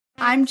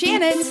I'm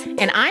Janet.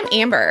 And I'm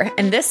Amber,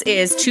 and this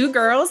is Two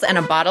Girls and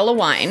a Bottle of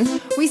Wine.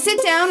 We sit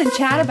down and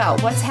chat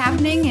about what's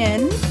happening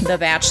in The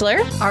Bachelor,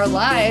 our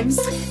lives,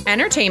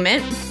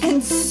 entertainment,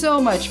 and so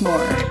much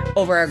more.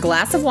 Over a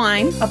glass of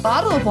wine, A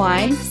bottle of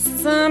wine,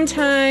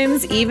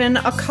 sometimes even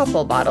a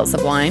couple bottles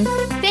of wine.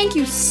 Thank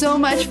you so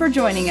much for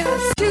joining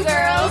us. Two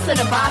Girls and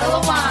a Bottle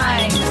of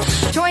Wine.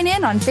 Join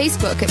in on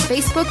Facebook at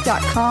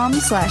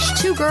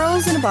facebook.com/Two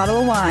Girls and a Bottle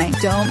of Wine.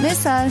 Don't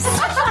miss us.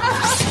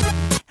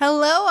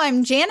 Hello,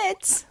 I'm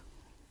Janet.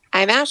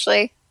 I'm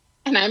Ashley.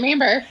 And I'm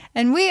Amber.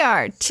 And we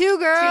are Two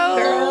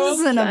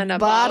Girls and a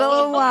Bottle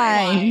of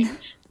Wine.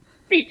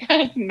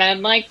 Because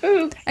men like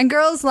booze. And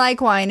girls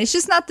like wine. It's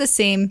just not the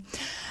same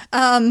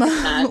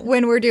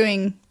when we're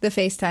doing the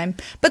FaceTime.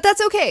 But that's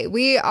okay.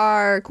 We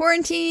are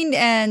quarantined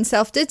and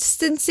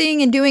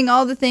self-distancing and doing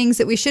all the things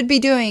that we should be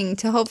doing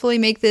to hopefully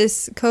make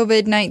this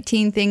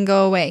COVID-19 thing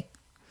go away.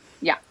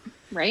 Yeah,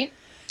 right?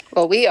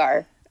 Well, we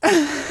are.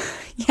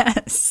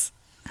 Yes.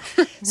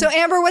 So,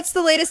 Amber, what's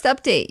the latest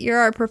update? You're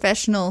our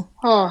professional.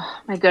 Oh,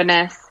 my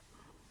goodness.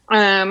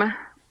 So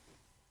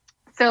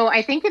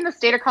I think in the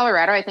state of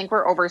Colorado, I think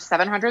we're over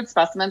 700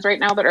 specimens right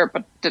now that are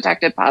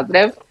detected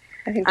positive.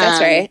 I think that's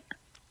right.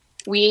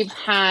 We've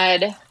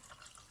had,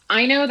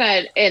 I know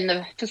that in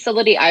the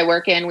facility I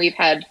work in, we've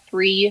had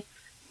 3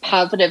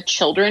 positive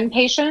children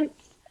patients,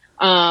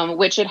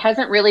 which it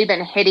hasn't really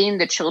been hitting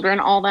the children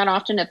all that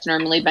often. It's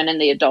normally been in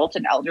the adult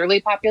and elderly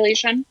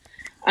population.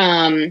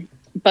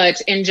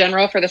 But in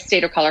general, for the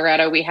state of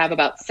Colorado, we have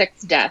about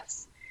 6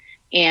 deaths.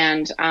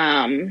 And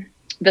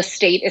the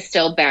state is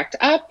still backed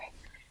up.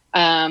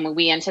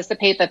 We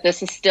anticipate that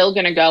this is still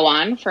going to go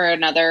on for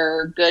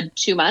another good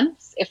 2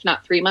 months, if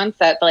not 3 months,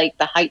 at like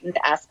the heightened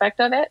aspect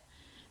of it.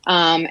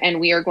 And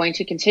we are going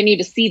to continue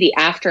to see the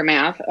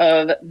aftermath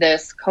of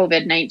this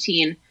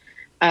COVID-19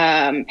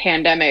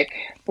 pandemic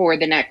for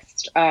the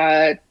next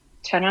 10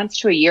 months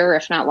to a year,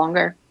 if not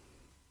longer.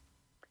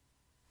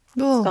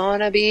 It's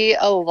going to be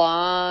a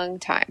long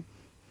time.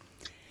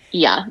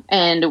 Yeah.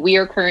 And we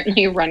are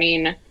currently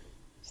running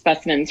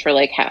specimens for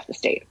like half the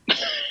state.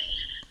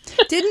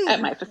 Didn't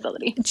at my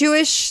facility.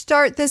 Jewish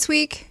start this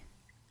week?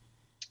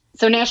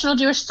 So National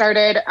Jewish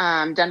started,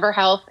 Denver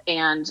Health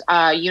and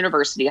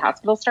University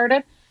Hospital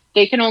started.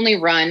 They can only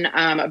run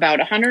about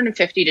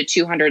 150 to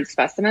 200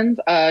 specimens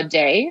a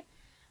day,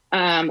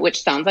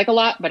 which sounds like a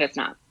lot, but it's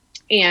not.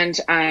 And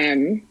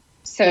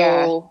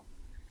Yeah.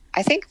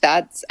 I think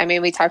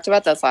we talked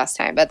about this last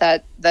time, but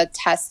that the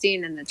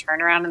testing and the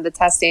turnaround of the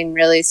testing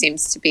really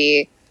seems to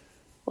be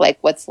like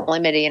what's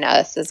limiting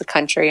us as a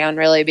country on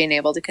really being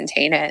able to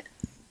contain it.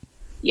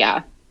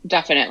 Yeah,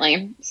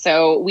 definitely.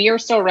 So we are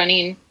still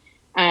running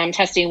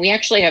testing. We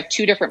actually have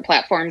 2 different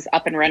platforms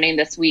up and running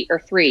this week, or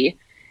 3.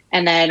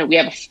 And then we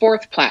have a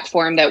 4th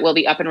platform that will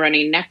be up and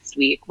running next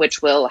week,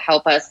 which will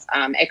help us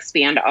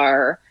expand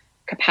our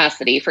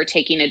capacity for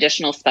taking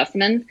additional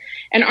specimens.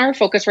 And our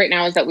focus right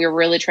now is that we're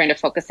really trying to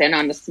focus in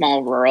on the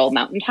small rural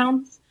mountain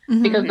towns,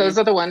 because those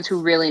are the ones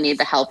who really need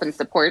the help and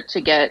support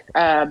to get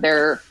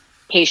their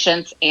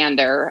patients and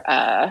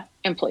their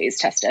employees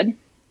tested.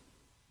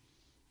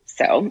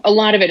 So a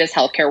lot of it is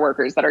healthcare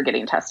workers that are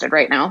getting tested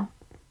right now.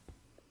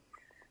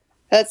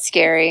 That's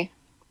scary.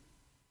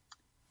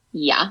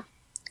 Yeah.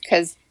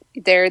 Because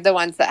they're the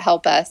ones that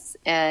help us.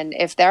 And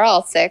if they're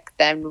all sick,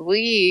 then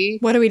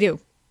What do we do?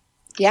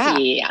 Yeah.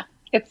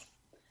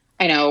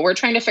 I know. We're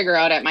trying to figure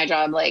out at my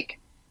job, like,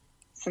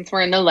 since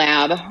we're in the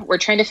lab, we're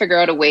trying to figure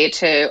out a way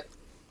to,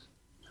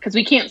 because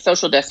we can't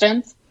social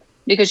distance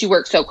because you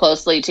work so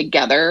closely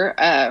together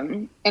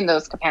in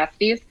those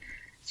capacities.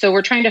 So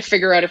we're trying to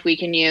figure out if we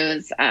can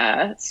use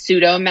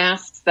pseudo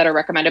masks that are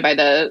recommended by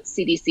the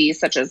CDC,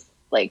 such as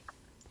like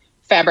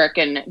fabric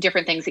and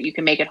different things that you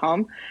can make at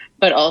home.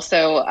 But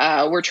also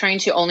we're trying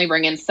to only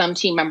bring in some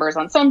team members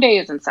on some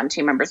days and some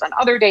team members on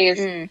other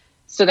days.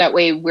 So that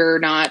way we're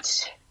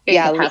not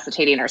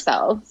incapacitating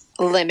ourselves.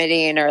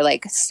 Limiting or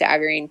like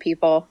staggering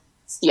people.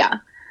 Yeah.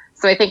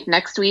 So I think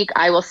next week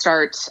I will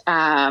start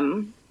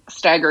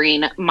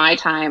staggering my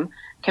time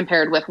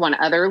compared with one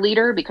other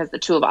leader, because the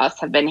 2 of us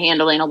have been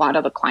handling a lot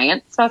of the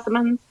client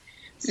specimens.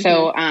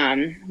 So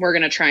we're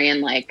going to try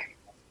and like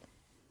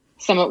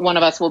one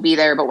of us will be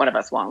there, but one of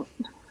us won't.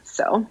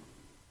 So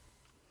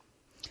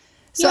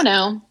you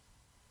know.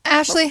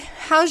 Ashley,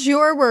 how's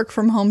your work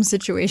from home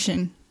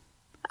situation?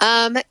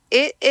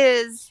 It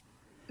is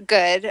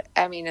good.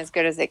 I mean, as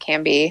good as it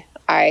can be.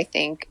 I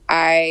think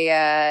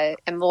I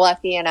am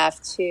lucky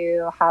enough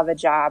to have a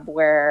job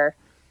where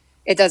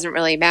it doesn't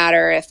really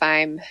matter if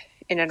I'm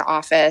in an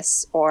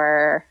office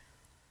or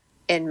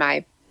in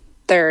my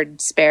 3rd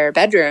spare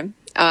bedroom.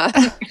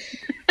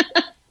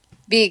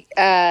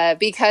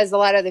 Because a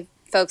lot of the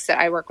folks that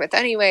I work with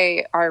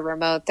anyway are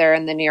remote. They're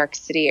in the New York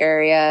City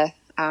area.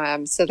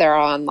 So they're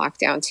all on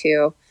lockdown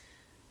too.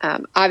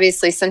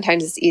 Obviously,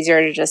 sometimes it's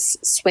easier to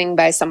just swing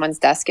by someone's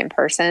desk in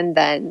person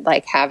than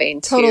like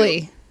having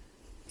to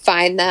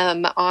find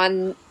them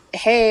on,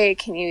 hey,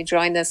 can you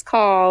join this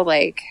call?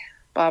 Like,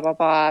 blah, blah,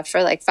 blah,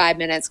 for like 5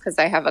 minutes because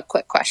I have a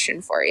quick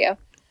question for you.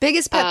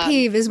 Biggest pet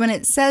peeve is when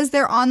it says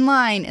they're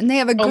online and they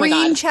have a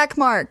green check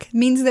mark.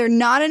 Means they're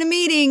not in a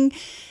meeting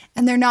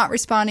and they're not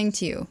responding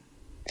to you.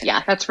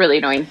 Yeah, that's really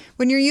annoying.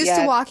 When you're used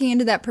to walking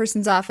into that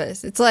person's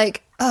office, it's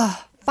like,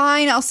 oh,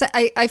 fine.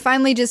 I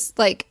finally just,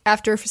 like,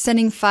 after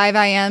sending 5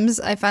 IMs,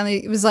 I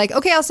finally was like,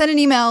 okay, I'll send an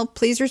email.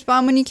 Please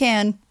respond when you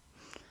can.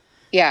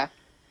 Yeah.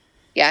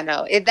 Yeah,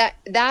 no,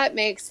 that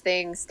makes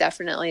things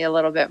definitely a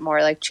little bit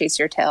more like chase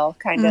your tail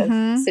kind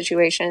of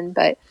situation.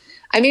 But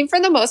I mean, for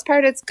the most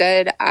part, it's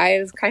good.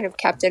 I've kind of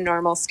kept a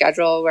normal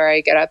schedule where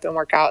I get up and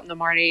work out in the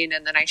morning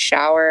and then I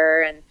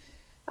shower.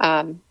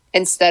 And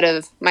instead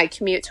of my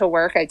commute to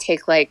work, I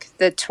take like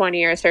the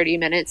 20 or 30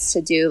 minutes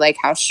to do like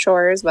house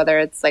chores, whether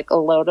it's like a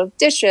load of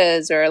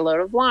dishes or a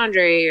load of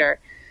laundry or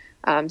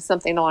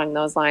something along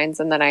those lines.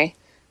 And then I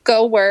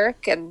go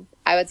work. And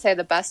I would say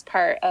the best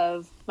part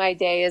of my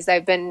day is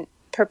I've been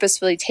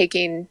purposefully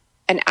taking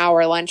an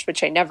hour lunch,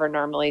 which I never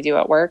normally do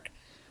at work,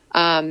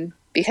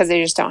 because I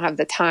just don't have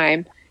the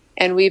time.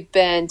 And we've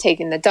been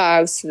taking the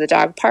dogs to the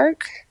dog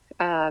park,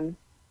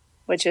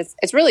 which is,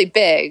 it's really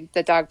big,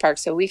 the dog park,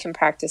 so we can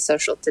practice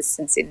social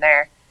distancing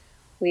there.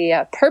 We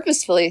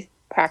purposefully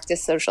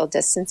practice social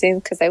distancing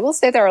because I will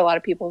say there are a lot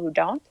of people who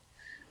don't.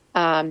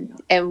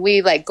 And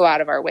we like go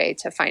out of our way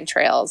to find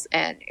trails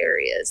and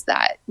areas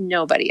that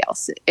nobody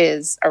else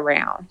is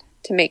around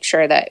to make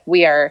sure that we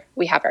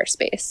have our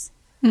space.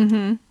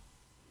 Mm-hmm.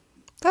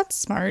 That's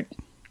smart.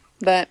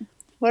 But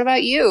what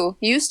about you?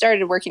 You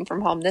started working from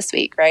home this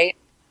week, right?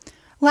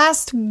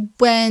 Last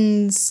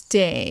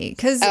Wednesday.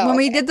 Because when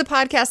we did the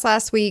podcast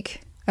last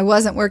week, I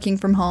wasn't working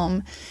from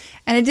home.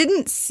 And it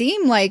didn't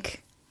seem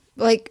like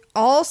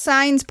all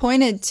signs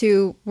pointed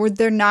to where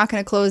they're not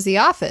going to close the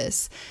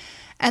office.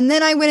 And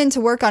then I went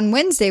into work on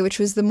Wednesday, which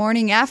was the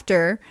morning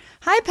after.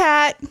 Hi,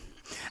 Pat.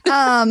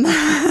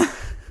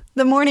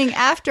 The morning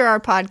after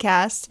our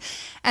podcast.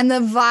 And the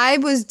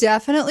vibe was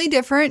definitely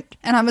different.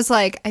 And I was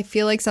like, I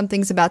feel like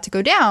something's about to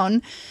go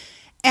down.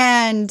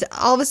 And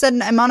all of a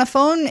sudden, I'm on a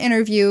phone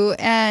interview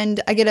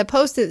and I get a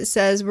post that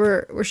says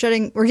we're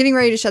getting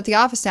ready to shut the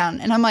office down.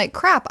 And I'm like,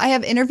 crap, I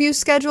have interviews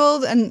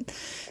scheduled. And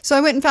so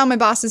I went and found my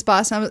boss's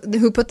boss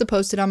who put the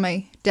post-it on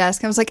my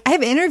desk. I was like, I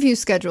have interviews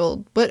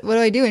scheduled. What do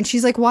I do? And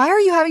she's like, why are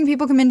you having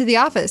people come into the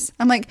office?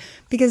 I'm like,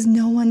 because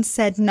no one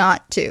said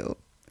not to.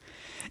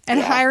 And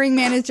hiring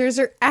managers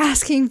are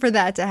asking for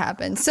that to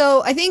happen.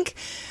 So I think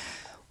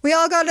we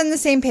all got on the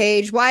same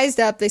page, wised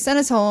up. They sent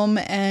us home,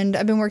 and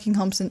I've been working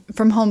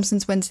from home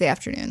since Wednesday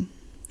afternoon.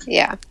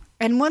 Yeah.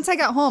 And once I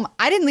got home,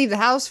 I didn't leave the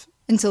house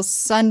until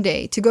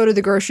Sunday to go to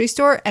the grocery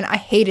store, and I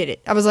hated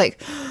it. I was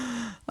like,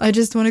 I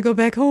just want to go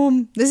back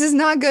home. This is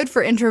not good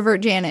for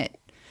introvert Janet.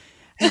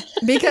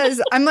 Because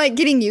I'm like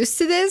getting used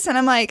to this, and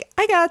I'm like,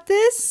 I got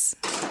this.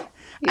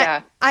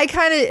 Yeah. I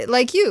kind of,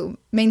 like you,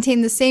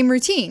 maintain the same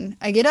routine.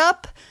 I get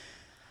up.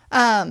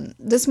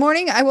 This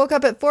morning, I woke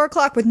up at 4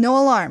 o'clock with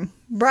no alarm,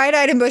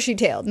 bright-eyed and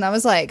bushy-tailed. And I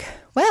was like,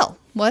 well,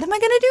 what am I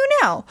going to do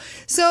now?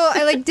 So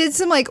I did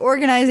some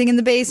organizing in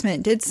the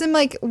basement, did some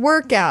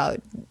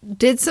workout,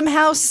 did some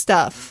house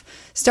stuff,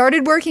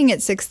 started working at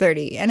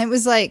 6:30. And it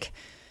was like,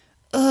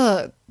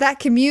 that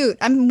commute.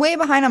 I'm way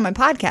behind on my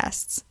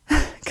podcasts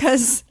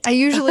because I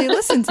usually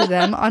listen to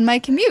them on my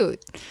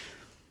commute.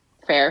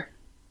 Fair.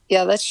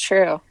 Yeah, that's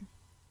true.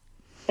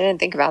 I didn't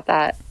think about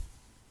that.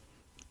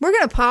 We're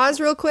going to pause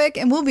real quick,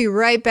 and we'll be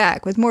right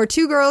back with more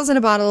Two Girls and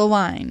a Bottle of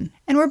Wine.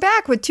 And we're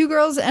back with Two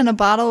Girls and a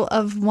Bottle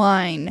of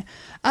Wine.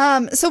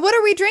 So what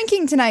are we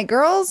drinking tonight,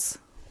 girls?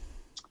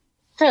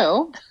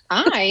 So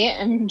I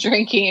am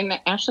drinking,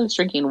 Ashley's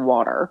drinking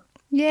water.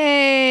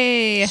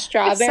 Yay.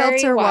 Strawberry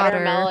seltzer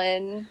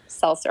watermelon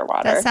seltzer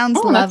water. That sounds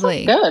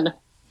lovely. That sounds good.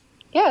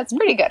 Yeah, it's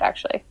pretty good,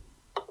 actually.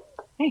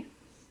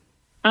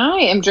 I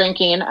am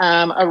drinking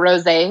a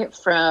rosé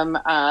from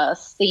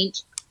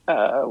Saint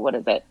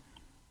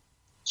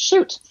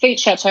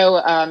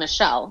Chateau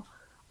Michel,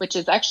 which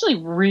is actually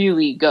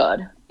really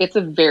good. It's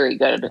a very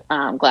good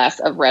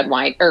glass of red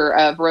wine or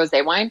of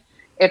rosé wine.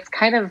 It's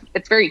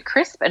very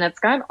crisp and it's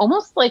got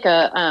almost like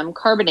a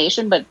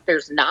carbonation, but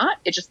there's not.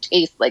 It just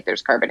tastes like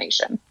there's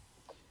carbonation.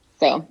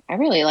 So I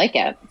really like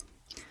it.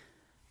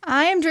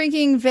 I am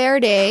drinking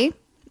Verde.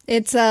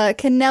 It's a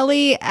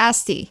Canelli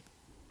Asti.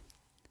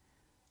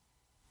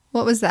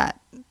 What was that?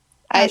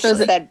 I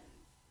said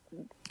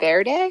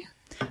Verde?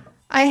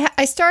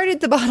 I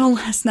started the bottle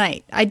last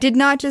night. I did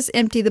not just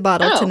empty the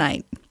bottle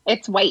tonight.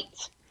 It's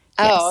white.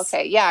 Oh, Yes.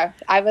 okay. Yeah.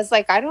 I was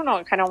like, I don't know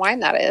what kind of wine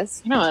that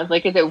is. No, I was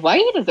like, is it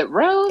white? Is it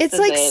rose? It's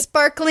like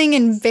sparkling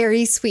and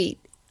very sweet.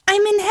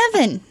 I'm in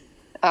heaven.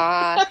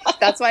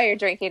 That's why you're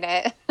drinking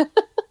it.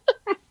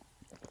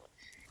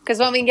 Because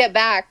when we get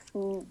back,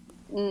 no,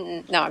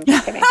 I'm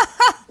just kidding.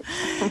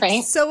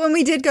 Right? So when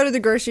we did go to the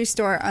grocery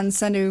store on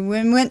Sunday,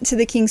 we went to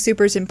the King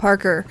Soopers in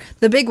Parker,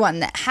 the big one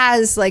that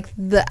has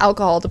the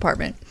alcohol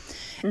department.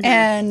 Mm-hmm.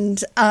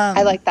 And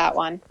I like that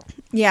one.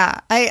 Yeah,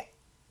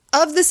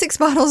 of the 6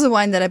 bottles of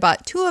wine that I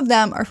bought, 2 of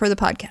them are for the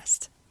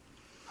podcast.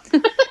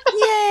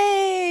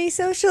 Yay!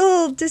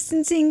 Social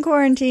distancing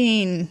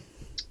quarantine.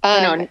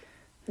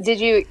 Did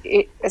you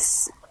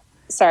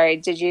sorry,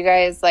 did you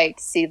guys like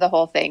see the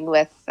whole thing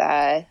with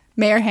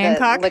Mayor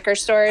Hancock. the liquor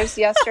stores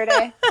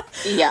yesterday?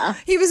 Yeah.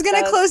 He was going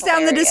to That was close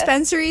down the hilarious.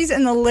 dispensaries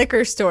and the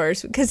liquor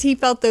stores because he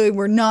felt they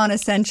were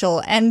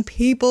non-essential, and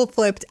people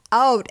flipped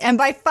out. And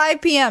by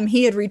 5 p.m.,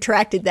 he had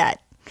retracted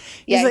that.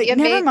 He's like, he had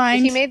never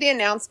mind. He made the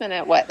announcement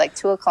at what, like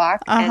 2:00,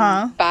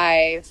 and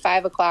by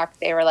 5:00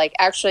 they were like,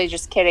 actually,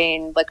 just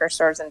kidding. Liquor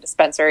stores and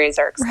dispensaries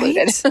are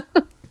excluded.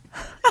 Right?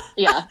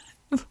 Yeah.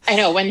 I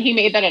know. When he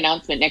made that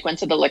announcement, Nick went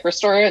to the liquor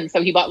store, and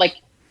so he bought like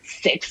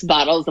 6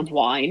 bottles of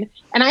wine.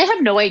 And I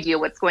have no idea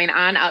what's going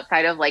on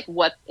outside of like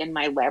what's in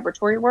my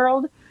laboratory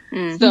world.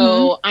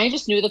 So I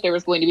just knew that there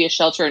was going to be a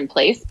shelter in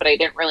place, but I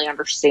didn't really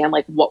understand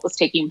like what was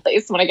taking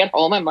place. When I get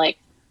home, I'm like,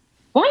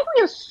 why do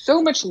we have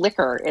so much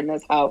liquor in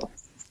this house?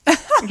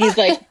 He's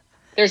like,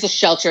 there's a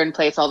shelter in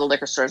place. All the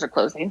liquor stores are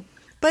closing.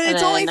 But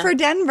it's And only then- for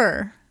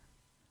Denver.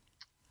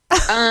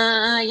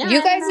 Yeah.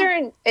 You guys are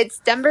in, it's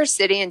Denver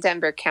City and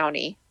Denver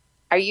County.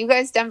 Are you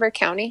guys Denver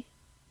County?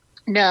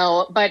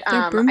 No, but They're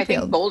I Broomfield.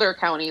 think Boulder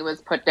County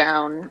was put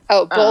down.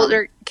 Oh,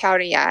 Boulder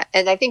County, yeah.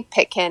 And I think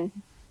Pitkin.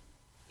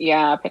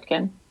 Yeah,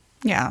 Pitkin.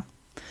 Yeah.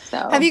 So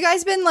Have you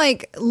guys been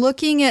like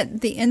looking at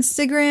the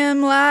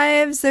Instagram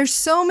lives? There's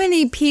so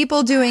many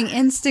people doing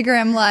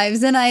Instagram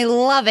lives, and I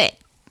love it.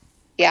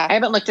 Yeah. I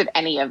haven't looked at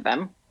any of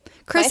them.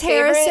 Chris My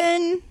favorite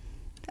Harrison.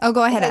 Oh,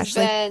 go ahead, has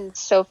Ashley. been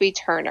Sophie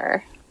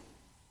Turner.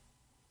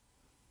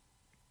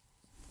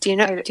 Do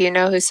you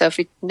know who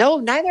Sophie? No,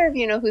 neither of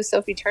you know who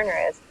Sophie Turner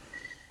is.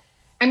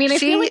 I mean, I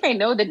She- feel like I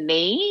know the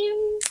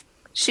name.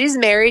 She's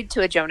married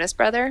to a Jonas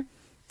brother.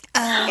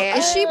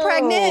 Is she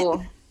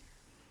pregnant?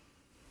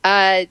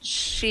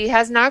 She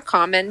has not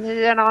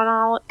commented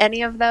on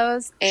any of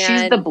those.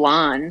 And She's the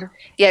blonde.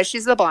 yeah,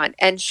 she's the blonde,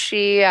 and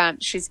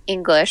she's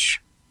English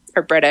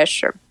or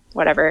British or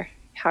whatever,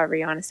 however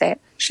you want to say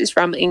it. She's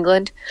from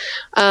England,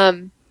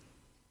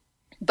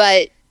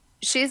 but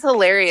she's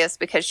hilarious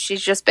because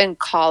she's just been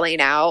calling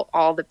out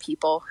all the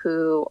people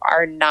who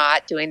are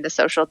not doing the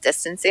social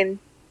distancing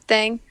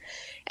thing,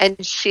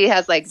 and she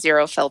has like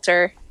zero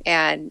filter,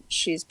 and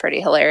she's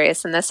pretty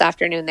hilarious. And this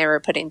afternoon they were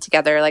putting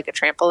together like a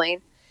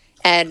trampoline,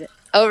 and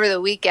over the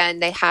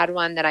weekend they had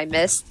one that I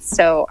missed,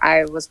 so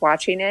I was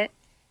watching it.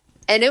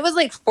 And it was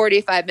like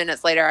 45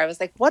 minutes later, I was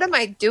like, what am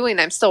I doing?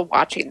 I'm still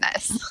watching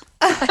this.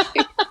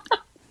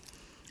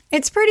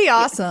 It's pretty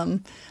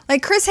awesome.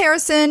 Like Chris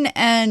Harrison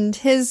and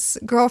his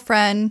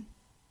girlfriend,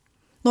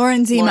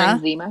 Lauren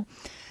Zima,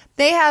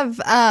 they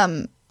have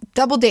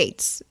double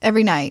dates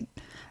every night.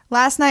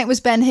 Last night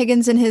was Ben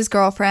Higgins and his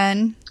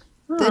girlfriend.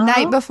 The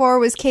night before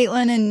was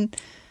Caitlin and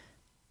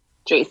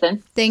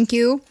Jason. thank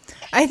you.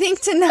 I think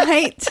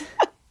tonight,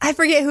 I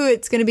forget who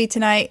it's going to be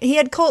tonight. He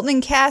had Colton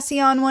and Cassie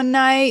on one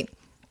night.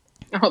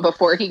 Oh,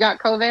 before he got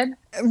COVID?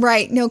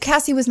 Right. No,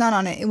 Cassie was not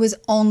on it. It was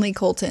only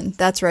Colton.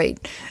 That's right.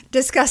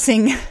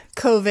 Discussing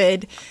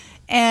COVID.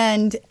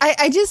 And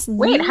I just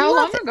Wait, how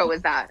love long ago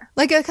was that?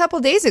 Like a couple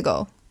days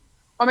ago.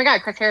 Oh my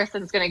God, Chris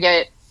Harrison's going to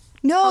get...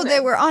 No, Okay. they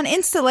were on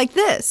Insta like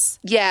this.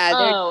 Yeah.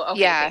 Oh,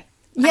 okay. Yeah. Okay.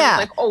 I Yeah. was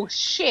like, oh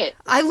shit.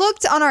 I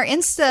looked on our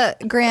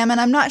Instagram, and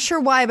I'm not sure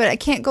why, but I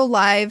can't go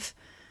live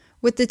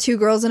with the 2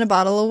 girls and a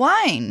bottle of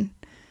wine.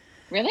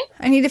 Really?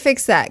 I need to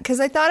fix that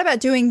because I thought about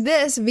doing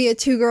this via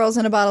 2 girls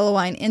and a bottle of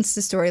wine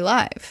Insta story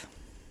live.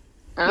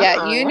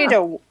 Yeah. You need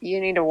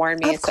to warn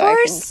me Of so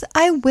course,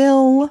 I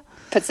will. I can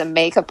put some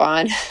makeup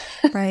on.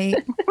 Right.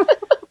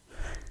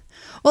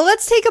 Well,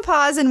 let's take a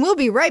pause and we'll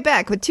be right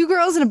back with 2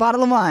 girls and a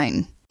bottle of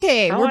wine.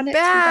 Okay, I we're want it to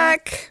be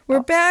back. We're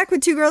back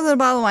with 2 girls and a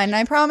bottle of wine, and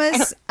I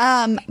promise.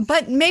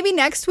 But maybe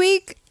next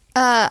week,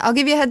 I'll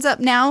give you a heads up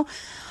now.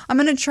 I'm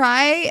gonna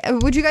try.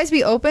 Would you guys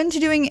be open to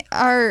doing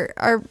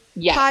our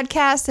Yes.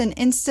 podcast and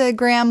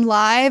Instagram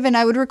live? And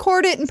I would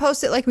record it and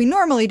post it like we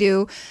normally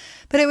do.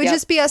 But it would Yep.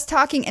 just be us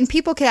talking, and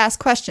people could ask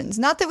questions.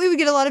 Not that we would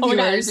get a lot of Oh my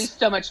God, it'd viewers. be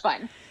so much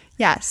fun.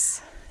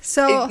 Yes.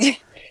 So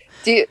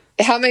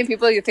How many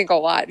people do you think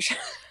will watch?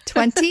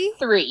 20.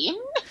 3.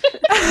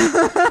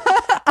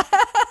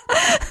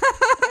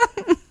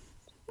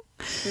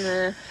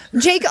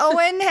 Jake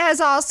Owen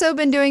has also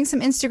been doing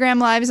some Instagram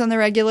lives on the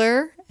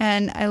regular,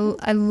 and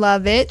I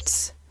love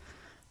it.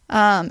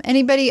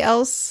 Anybody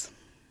else?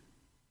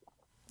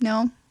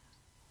 No?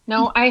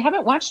 No, I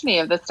haven't watched any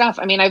of this stuff.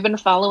 I mean, I've been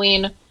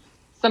following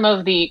some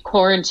of the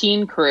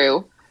quarantine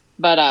crew,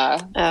 but I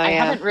yeah.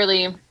 haven't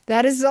really.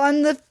 That is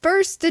on the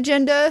first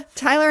agenda.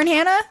 Tyler and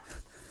Hannah?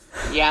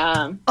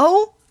 Yeah.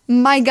 Oh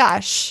my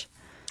gosh.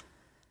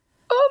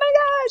 Oh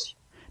my gosh.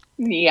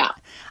 Yeah.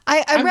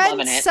 I I'm read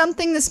loving it.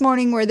 something this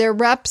morning where their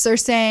reps are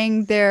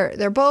saying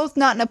they're both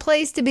not in a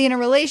place to be in a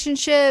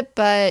relationship,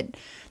 but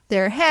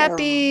they're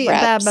happy. Ba,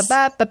 reps.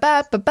 ba, ba, ba,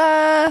 ba, ba,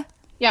 ba.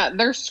 Yeah,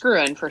 they're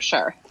screwing for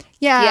sure.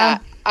 Yeah.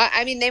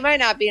 I mean, they might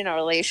not be in a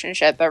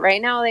relationship, but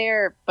right now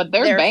But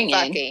they're banging.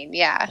 fucking.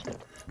 Yeah.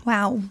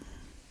 Wow.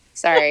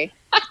 Sorry.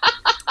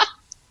 Ah.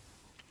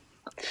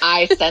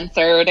 I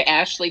censored.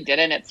 Ashley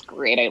didn't. It's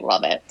great. I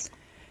love it.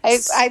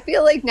 I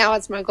feel like now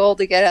it's my goal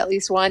to get at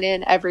least one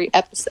in every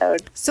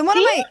episode. So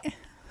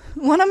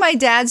one of my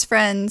dad's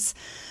friends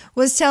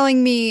was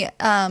telling me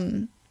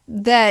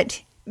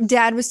that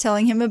Dad was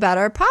telling him about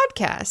our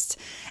podcast.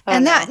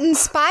 And that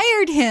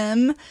inspired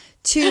him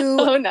to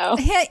Oh, no.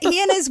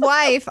 he and his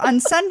wife on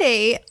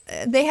Sunday,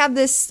 they have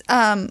this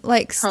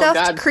like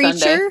stuffed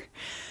creature Sunday.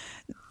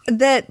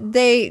 that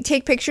they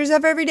take pictures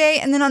of every day.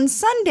 And then on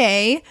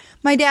Sunday,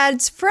 my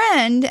dad's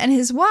friend and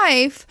his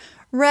wife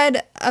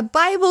read a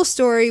Bible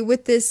story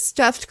with this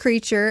stuffed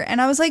creature. And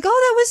I was like, oh,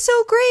 that was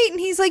so great. And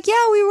he's like,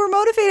 yeah, we were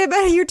motivated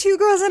by your Two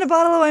Girls and a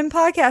Bottle of Wine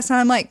podcast. And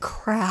I'm like,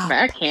 crap.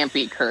 That can't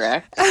be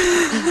correct.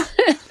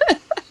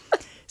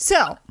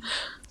 So,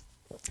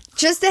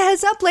 just a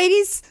heads up,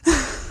 ladies.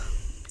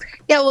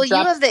 Yeah, well,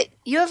 Drop-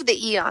 you have the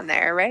E on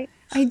there, right?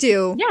 I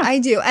do. Yeah. I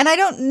do. And I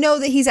don't know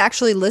that he's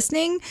actually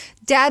listening.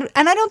 Dad,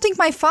 and I don't think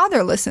my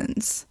father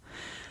listens.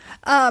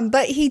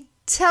 But he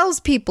tells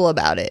people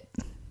about it.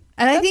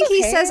 And I think he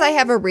okay. says I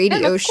have a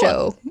radio that's cool.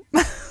 show.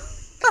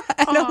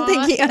 I don't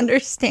think he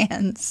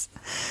understands.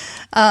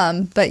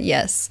 But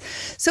yes.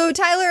 So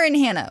Tyler and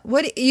Hannah,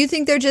 what you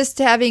think they're just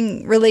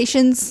having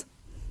relations?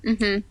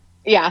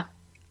 Yeah.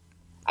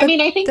 I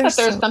mean, I think they're that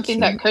there's so something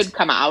cute. that could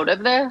come out of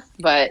this,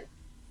 but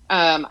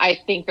I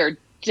think they're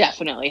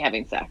definitely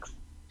having sex.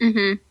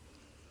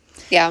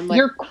 Yeah, I'm like,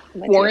 You're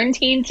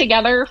quarantined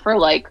together for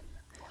like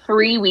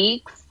 3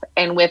 weeks,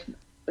 and with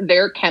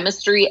their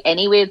chemistry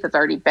anyways that's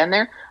already been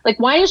there. Like,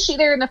 why is she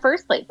there in the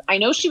first place? I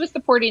know she was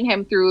supporting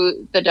him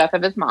through the death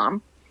of his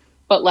mom,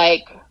 but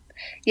like,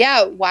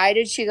 yeah, why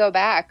did she go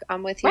back?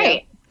 I'm with you.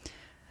 right.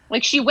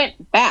 Like, she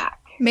went back.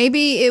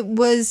 Maybe it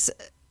was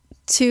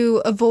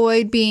to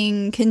avoid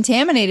being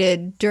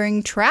contaminated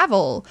during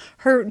travel.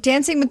 Her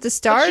Dancing with the But she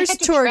Stars had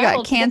to tour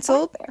travel got to get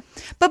canceled. back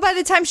there. But by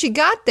the time she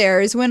got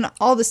there is when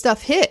all the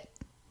stuff hit.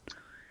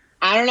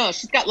 I don't know.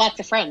 She's got lots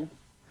of friends,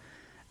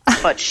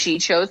 but she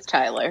chose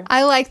Tyler.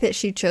 I like that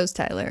she chose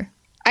Tyler.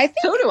 I think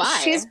So do I.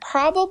 she's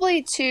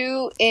probably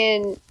too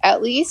in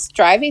at least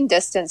driving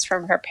distance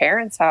from her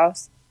parents'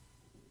 house.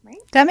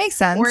 That makes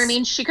sense. Or, I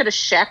mean, she could have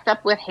shacked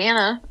up with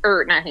Hannah,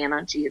 or not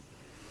Hannah, geez,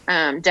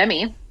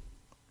 Demi,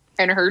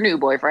 and her new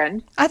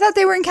boyfriend. I thought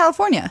they were in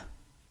California.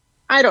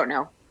 I don't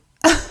know.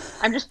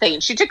 I'm just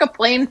saying, she took a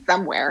plane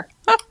somewhere.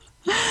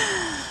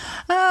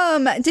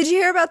 Did you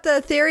hear about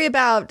the theory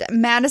about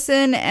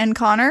Madison and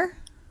Connor?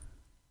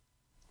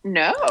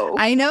 No.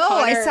 I know.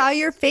 I Connor- saw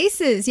your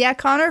faces. Yeah,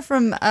 Connor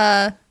from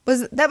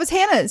was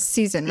Hannah's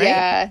season, right?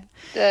 Yeah,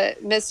 the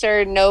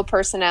Mr. No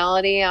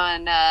Personality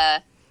on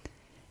the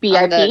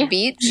BIP?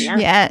 beach. Yeah.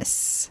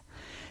 Yes.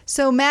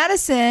 So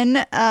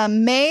Madison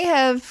may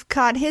have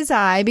caught his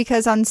eye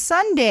because on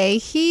Sunday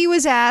he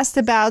was asked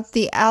about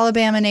the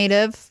Alabama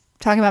native,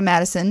 talking about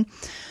Madison,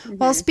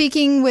 while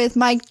speaking with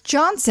Mike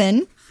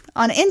Johnson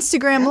on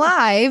Instagram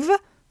Live.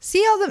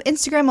 See all the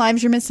Instagram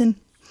Lives you're missing?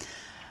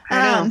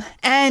 I know.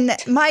 And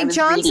Mike was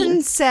Johnson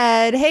reading.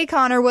 said, "Hey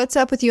Connor, what's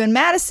up with you and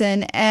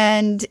Madison?"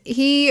 And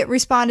he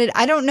responded,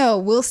 "I don't know.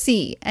 We'll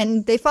see."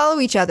 And they follow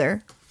each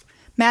other.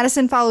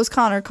 Madison follows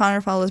Connor.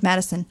 Connor follows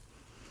Madison.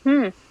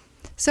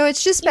 So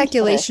it's just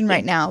speculation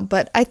right now,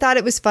 but I thought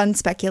it was fun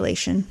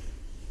speculation.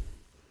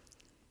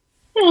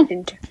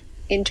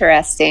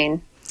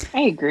 Interesting.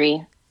 I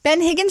agree.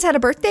 Ben Higgins had a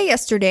birthday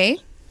yesterday.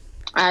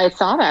 I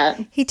saw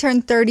that. He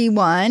turned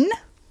 31.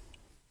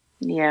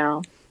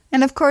 Yeah.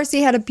 And of course,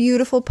 he had a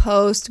beautiful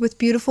post with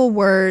beautiful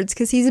words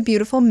because he's a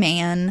beautiful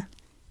man.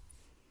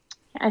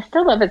 I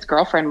still love his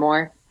girlfriend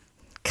more.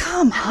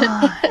 Come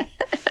on.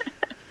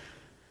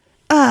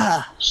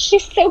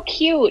 She's so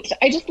cute.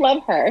 I just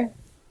love her.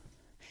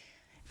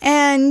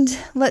 And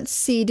let's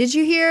see. Did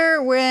you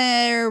hear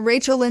where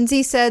Rachel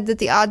Lindsay said that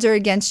the odds are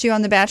against you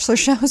on the Bachelor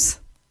shows?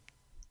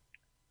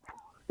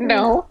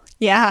 No.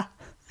 Yeah.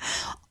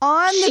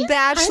 On the She's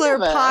Bachelor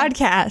kind of a-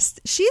 podcast.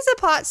 She's a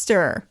pot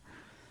stirrer.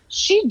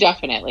 She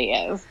definitely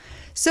is.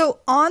 So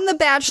on the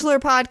Bachelor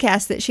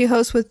podcast that she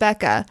hosts with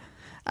Becca,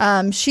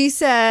 she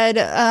said,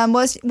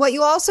 what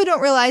you also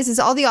don't realize is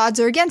all the odds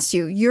are against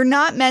you. You're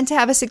not meant to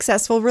have a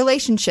successful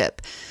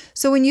relationship.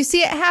 So when you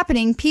see it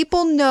happening,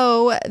 people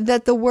know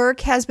that the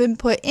work has been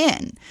put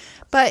in.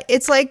 But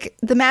it's like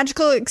the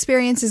magical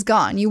experience is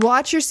gone. You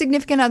watch your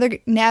significant other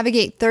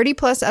navigate 30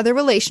 plus other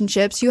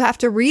relationships. You have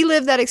to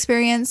relive that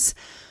experience.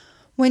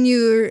 When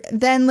you're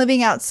then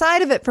living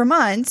outside of it for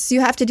months, you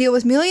have to deal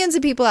with millions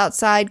of people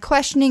outside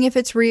questioning if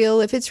it's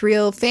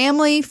real,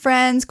 family,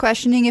 friends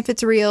questioning if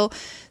it's real.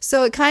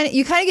 So you kind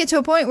of get to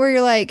a point where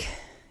you're like,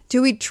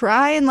 do we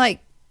try and like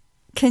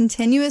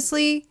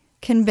continuously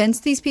convince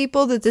these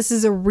people that this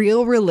is a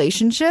real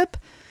relationship?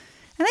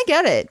 And I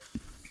get it.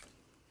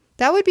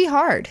 That would be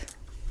hard.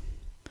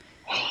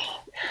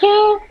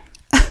 Yeah.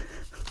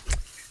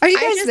 Are you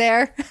guys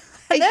there?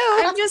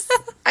 Hello.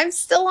 I'm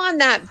still on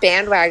that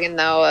bandwagon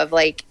though of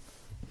like,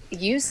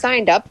 you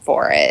signed up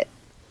for it.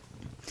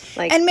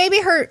 Like, And maybe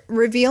her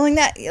revealing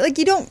that, like,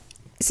 you don't,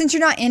 since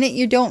you're not in it,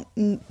 you don't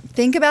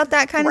think about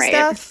that kind of Right.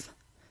 stuff.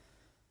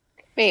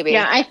 maybe.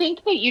 Yeah, I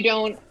think that you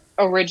don't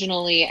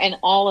originally, and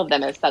all of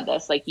them have said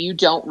this, like, you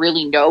don't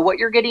really know what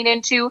you're getting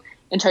into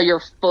until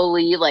you're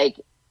fully, like,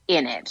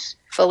 in it.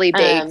 Fully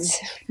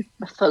baked.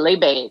 Fully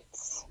baked.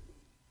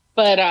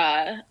 But,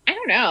 I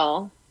don't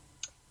know.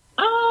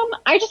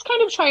 I just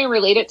kind of try and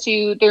relate it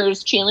to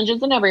there's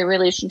challenges in every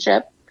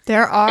relationship.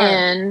 There are.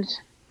 And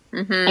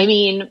I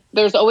mean,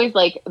 there's always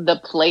like the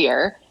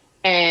player.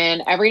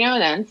 And every now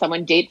and then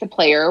someone dates a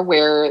player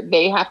where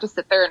they have to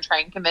sit there and try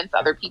and convince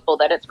other people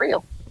that it's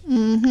real.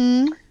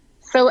 Mm-hmm.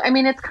 So, I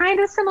mean, it's kind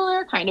of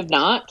similar, kind of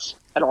not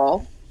at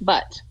all.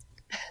 But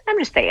I'm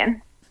just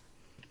saying.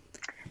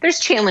 There's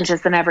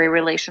challenges in every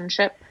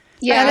relationship.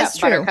 Yeah, that's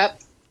true. Buttercup.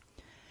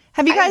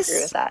 Have you I guys,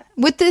 agree with that.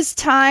 with this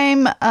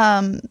time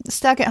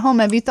stuck at home,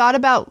 have you thought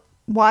about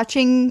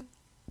watching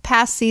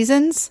past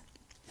seasons?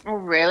 Oh,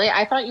 really?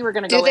 I thought you were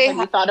going to go with have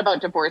you thought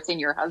about divorcing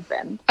your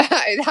husband?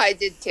 I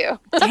did too.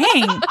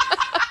 Dang.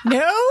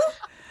 No?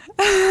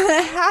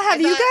 How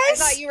have you guys? I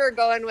thought you were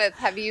going with,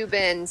 have you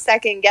been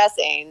second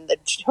guessing the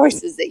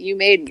choices that you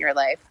made in your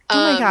life?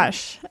 Oh my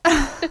gosh.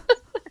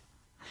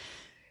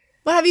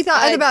 Well, have you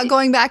thought about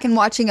going back and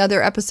watching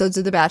other episodes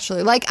of The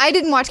Bachelor? Like, I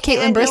didn't watch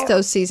Caitlin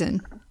Bristow's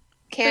season.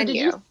 Can So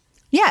you?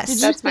 Yes.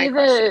 That's my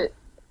question.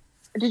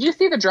 Did you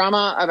see the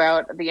drama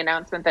about the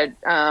announcement that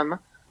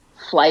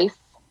Fleiss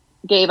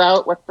gave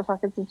out? What the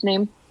fuck is his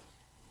name?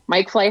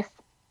 Mike Fleiss.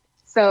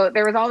 So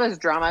there was all this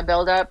drama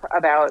buildup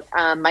about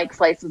Mike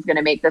Fleiss was going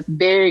to make this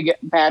big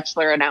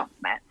Bachelor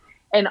announcement.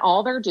 And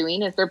all they're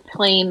doing is they're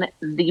playing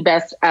the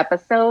best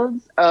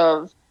episodes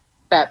of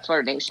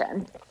Bachelor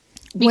Nation.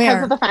 Because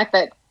Where? of the fact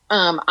that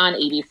on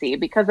ABC,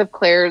 because of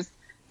Claire's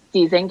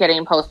season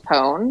getting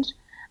postponed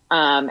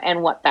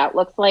and what that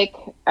looks like,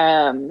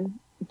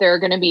 they're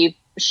going to be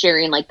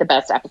sharing like the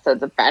best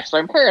episodes of Bachelor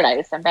in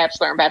Paradise and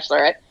Bachelor and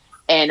Bachelorette.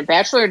 And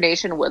Bachelor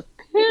Nation was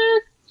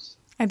pissed.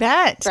 I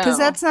bet. Because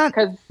that's not.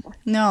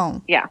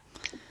 No. Yeah.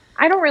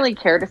 I don't really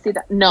care to see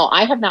that. No,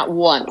 I have not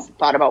once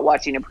thought about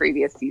watching a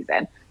previous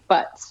season,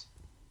 but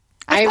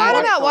I thought watched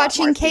about a lot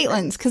watching more Caitlyn's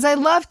seasons. because I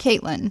love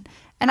Caitlyn.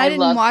 And I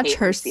didn't love watch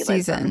her Caitlyn's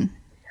season.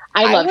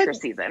 I loved would- her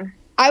season.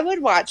 I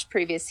would watch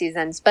previous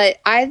seasons, but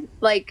I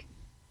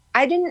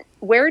didn't.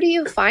 Where do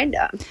you find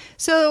them?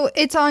 So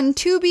it's on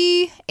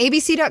Tubi,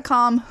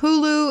 ABC.com,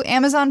 Hulu,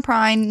 Amazon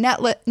Prime,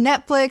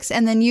 Netflix,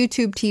 and then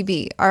YouTube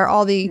TV are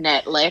all the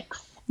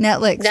Netflix.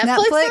 Netflix.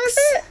 has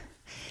it?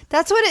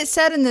 That's what it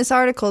said in this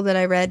article that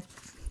I read.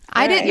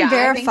 I didn't Yeah, I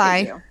think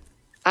verify. they do.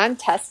 I'm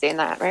testing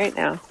that right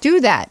now.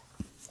 Do that.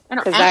 I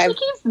know. 'Cause Ashley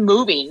keeps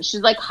moving.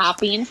 She's like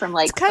hopping from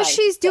like. Because side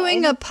she's to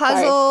doing side. a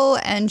puzzle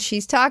and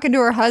she's talking to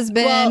her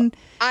husband.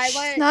 I She's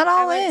went. not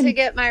all I went in. to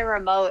get my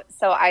remote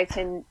so I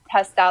can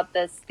test out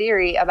this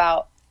theory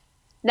about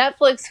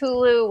Netflix,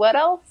 Hulu. What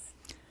else?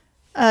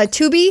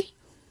 Tubi,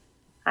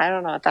 I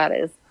don't know what that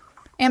is.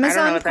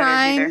 Amazon what that is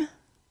Prime, either.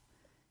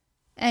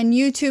 and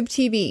YouTube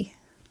TV.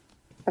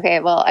 Okay,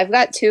 well, I've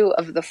got 2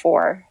 of the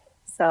 4.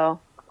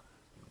 So,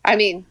 I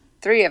mean,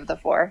 3 of the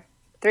 4.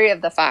 3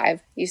 of the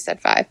 5. You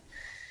said 5.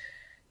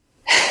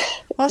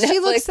 While she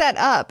Netflix, looks that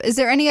up, is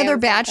there any other Amazon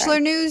Bachelor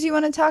Prime. news you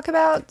want to talk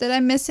about that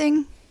I'm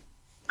missing?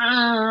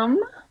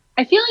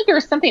 I feel like there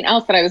was something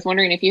else that I was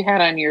wondering if you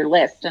had on your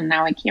list, and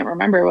now I can't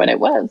remember what it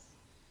was.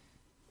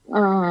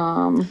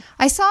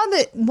 I saw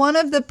that one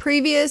of the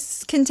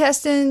previous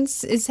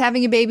contestants is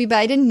having a baby, but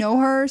I didn't know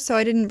her, so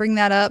I didn't bring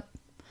that up.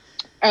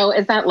 Oh,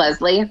 is that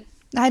Leslie?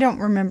 I don't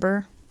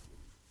remember.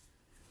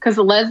 Because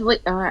Leslie,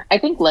 I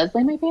think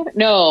Leslie might be it.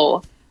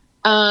 No,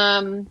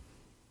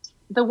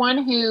 the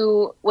one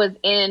who was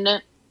in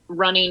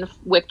running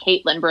with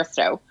Caitlin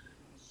Bristow.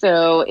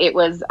 So it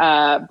was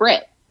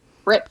Britt.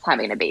 Britt's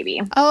having a baby.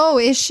 Oh,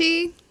 is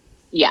she?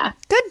 Yeah.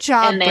 Good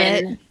job, And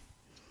Britt.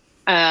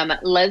 then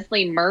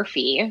Leslie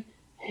Murphy,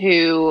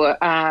 who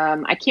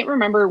I can't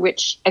remember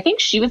which. I think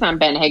she was on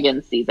Ben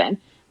Higgins' season,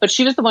 but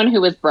she was the one who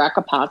was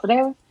BRCA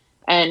positive.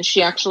 And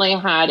she actually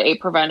had a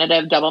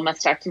preventative double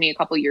mastectomy a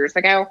couple years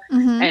ago.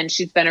 Mm-hmm. And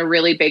she's been a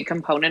really big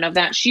component of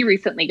that. She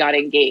recently got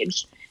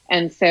engaged.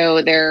 And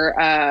so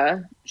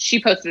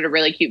she posted a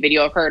really cute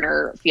video of her and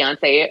her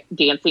fiance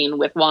dancing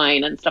with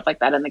wine and stuff like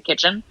that in the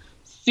kitchen.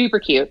 Super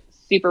cute,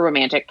 super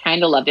romantic,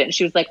 kind of loved it. And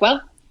she was like, well,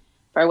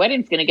 if our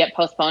wedding's going to get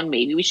postponed,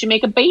 maybe we should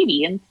make a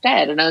baby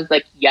instead. And I was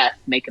like, yes,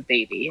 make a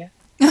baby.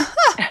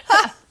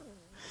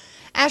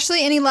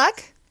 Ashley, any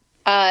luck?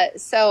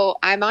 So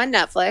I'm on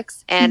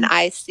Netflix and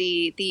I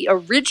see the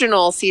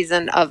original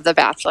season of The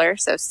Bachelor,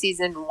 so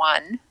season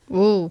 1.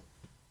 Ooh.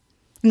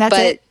 And that's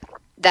but it?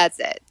 that's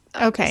it.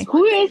 Okay.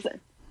 Who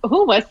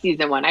was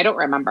season 1? I don't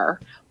remember.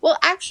 Well,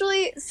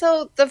 actually,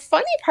 so the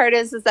funny part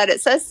is that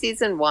it says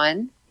season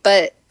 1,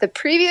 but the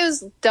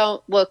previews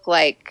don't look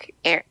like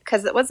Aaron,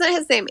 because it wasn't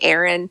his name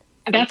Aaron.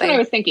 That's what I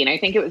was thinking. I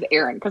think it was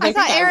Aaron. Because I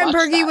thought Aaron watched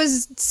Berge that.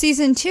 was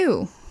season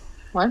 2.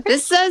 Was it?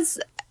 This says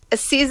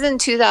season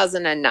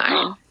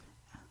 2009.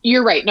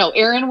 You're right. No,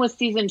 Aaron was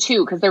season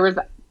 2 because there was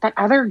that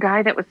other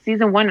guy that was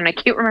season 1 and I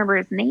can't remember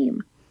his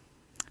name.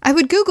 I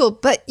would Google,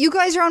 but you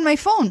guys are on my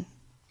phone.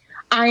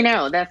 I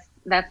know. That's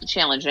the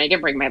challenge. And I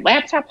didn't bring my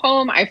laptop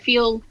home. I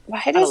feel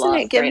Why doesn't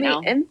it give right me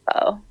now.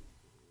 info?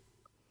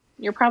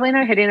 You're probably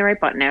not hitting the right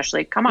button,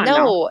 Ashley. Come on now.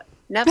 No,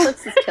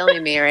 Netflix is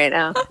killing me right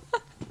now.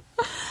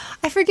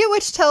 I forget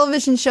which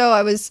television show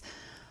I was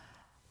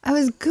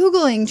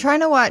Googling, trying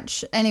to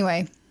watch.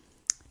 Anyway,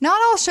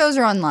 not all shows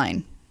are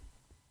online.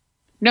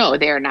 No,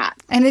 they are not.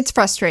 And it's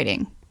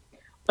frustrating.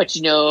 But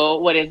you know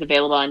what is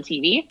available on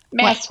TV?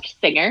 Masked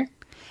Singer.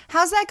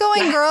 How's that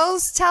going,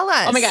 girls? Tell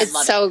us. Oh my God,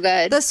 It's so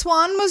good. The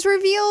Swan was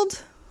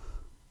revealed?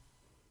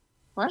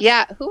 What?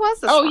 Yeah, who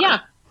was this? Oh, yeah.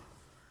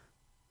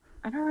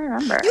 I don't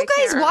remember. You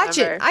guys watch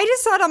it. I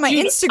just saw it on my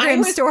Dude,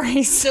 Instagram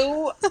stories.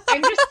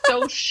 I'm just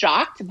so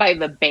shocked by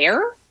the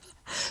bear.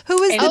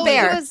 Who was the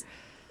bear?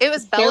 It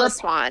was Bella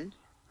Swan.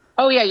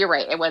 Oh, yeah, you're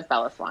right. It was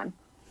Bella Swan.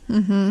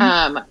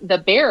 Mm-hmm. The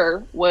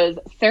bear was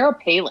Sarah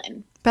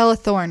Palin. Bella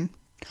Thorne.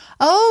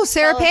 Oh,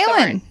 Sarah Bella Palin.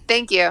 Thorne.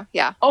 Thank you.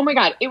 Yeah. Oh, my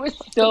God. It was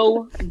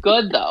so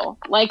good, though.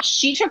 Like,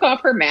 she took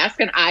off her mask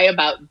and I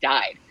about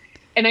died.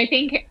 And I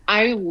think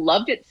I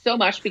loved it so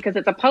much because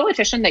it's a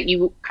politician that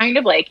you kind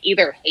of like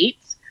either hate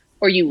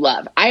or you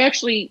love. I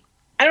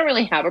don't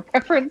really have a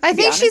preference. I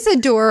think she's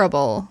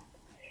adorable.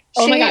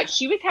 Oh my God,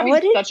 she was having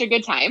such a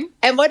good time.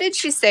 And what did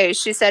she say?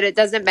 She said it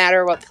doesn't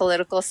matter what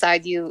political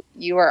side you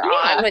are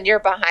on. When you're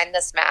behind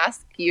this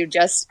mask, you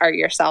just are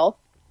yourself.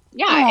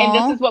 Yeah, Aww. and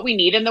this is what we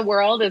need in the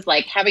world is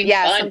like having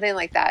fun. Something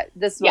like that.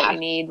 This is what we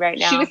need right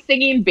now. She was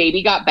singing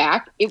Baby Got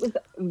Back. It was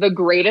the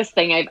greatest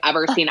thing I've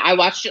ever seen. I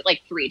watched it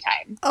like 3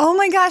 times. Oh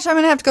my gosh, I'm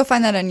going to have to go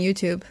find that on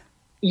YouTube.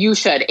 You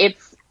should.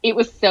 It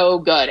was so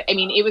good. I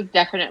mean, it was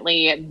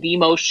definitely the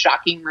most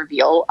shocking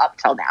reveal up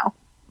till now.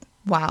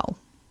 Wow.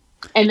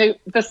 And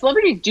the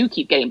celebrities do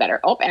keep getting better.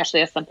 Oh, Ashley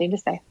has something to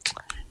say.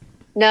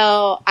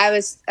 No, I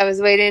was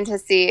waiting to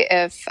see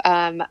if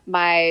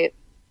my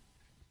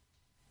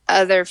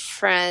other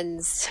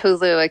friend's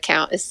Hulu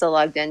account is still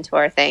logged into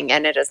our thing,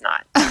 and it is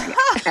not.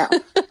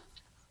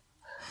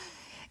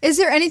 Is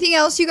there anything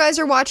else you guys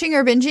are watching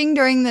or binging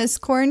during this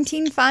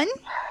quarantine fun?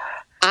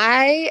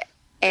 I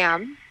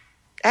am.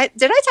 Did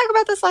I talk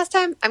about this last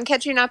time? I'm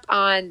catching up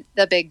on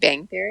The Big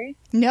Bang Theory.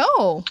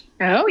 No.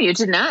 Oh, you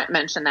did not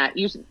mention that.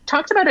 You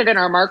talked about it in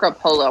our Marco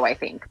Polo, I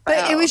think.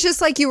 But it was just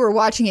like you were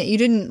watching it. You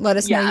didn't let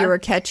us know you were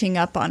catching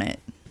up on it.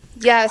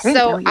 Yeah,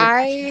 so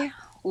I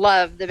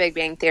love The Big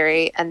Bang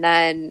Theory and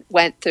then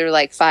went through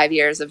like 5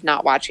 years of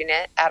not watching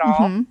it at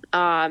all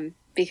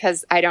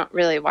because I don't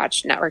really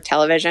watch network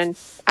television.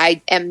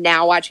 I am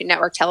now watching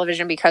network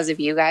television because of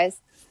you guys.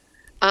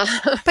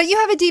 But you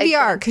have a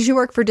DVR because you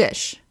work for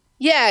Dish.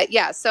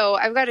 Yeah. So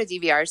I've got a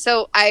DVR.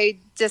 So I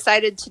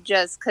decided to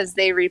because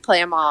they replay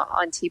them all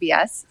on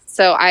TBS.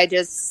 So I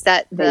just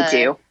set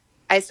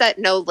I set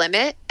no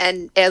limit,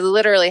 and I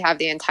literally have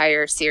the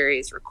entire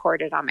series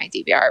recorded on my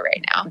DVR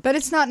right now. But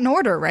it's not in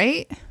order,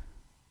 right?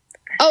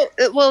 Oh,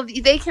 well,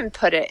 they can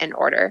put it in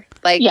order.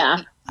 Like,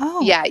 yeah,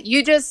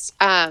 you just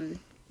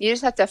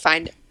have to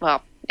find.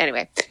 Well,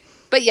 anyway,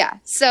 but yeah.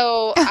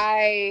 So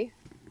I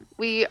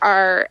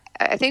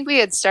think we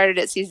had started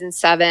at season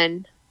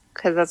 7.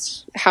 Because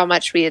that's how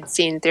much we had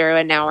seen through,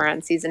 and now we're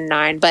on season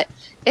 9. But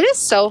it is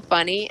so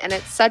funny, and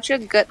it's such a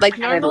good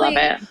normally.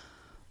 I love it.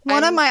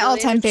 One of my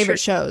all-time favorite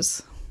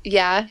shows.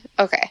 Yeah.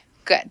 Okay.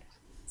 Good.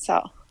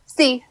 So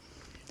see,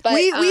 but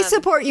we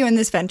support you in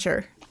this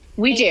venture.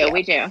 We do.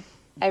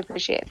 I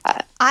appreciate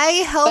that.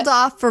 I held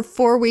off for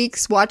 4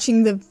 weeks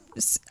watching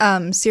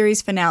the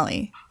series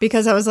finale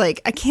because I was like,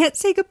 I can't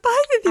say goodbye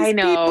to these people. I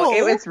know.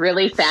 It was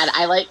really sad.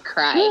 I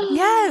cried.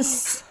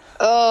 Yes.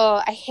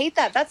 Oh, I hate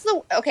that.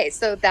 So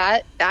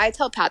that I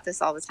tell Pat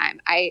this all the time.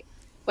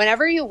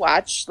 Whenever you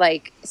watch,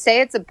 like, say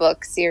it's a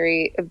book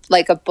series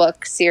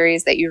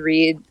that you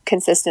read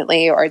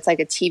consistently, or it's like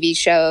a TV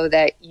show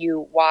that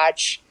you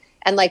watch,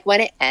 and like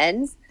when it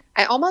ends,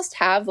 I almost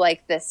have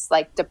like this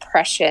like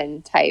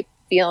depression type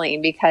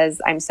feeling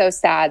because I'm so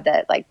sad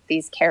that like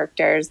these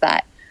characters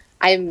that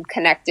I'm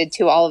connected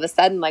to all of a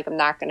sudden, like I'm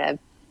not going to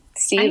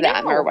see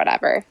them or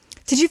whatever.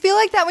 Did you feel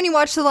like that when you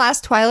watched the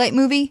last Twilight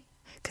movie?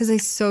 Because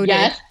I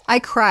did. I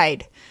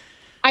cried.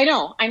 I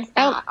know. I'm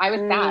sad. I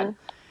was sad.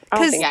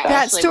 Because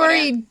that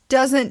story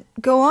doesn't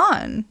go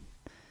on.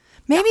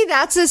 Maybe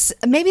that's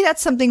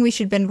something we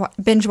should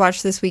binge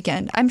watch this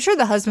weekend. I'm sure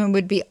the husband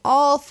would be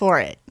all for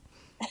it.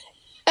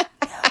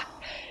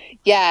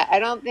 Yeah, I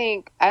don't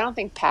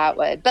think Pat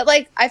would. But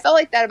like I felt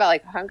like that about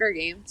like Hunger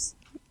Games.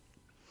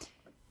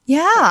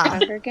 Yeah.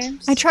 Hunger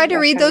Games. I tried to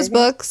read those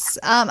books.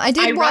 I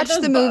did watch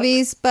the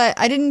movies, but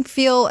I didn't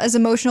feel as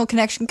emotional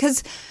connection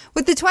because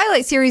with the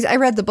Twilight series, I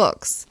read the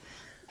books.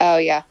 Oh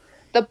yeah.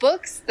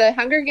 The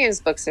Hunger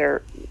Games books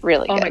are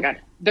really good. Oh my God.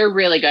 They're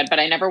really good, but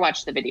I never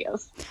watched the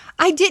videos.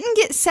 I didn't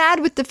get sad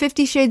with the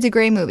 50 Shades of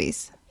Grey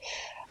movies.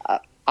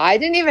 I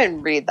didn't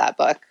even read that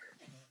book.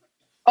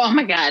 Oh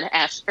my God,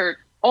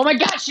 oh my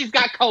God, she's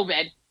got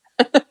COVID.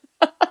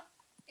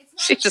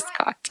 She just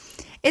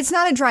coughed. It's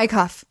not a dry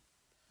cough.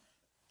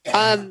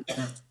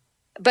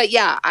 But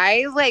yeah,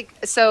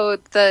 so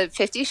the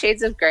 50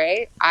 Shades of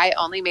Grey, I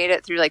only made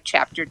it through like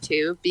chapter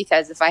 2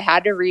 because if I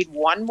had to read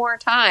one more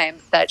time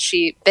that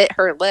she bit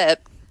her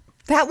lip.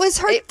 That was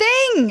her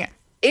thing.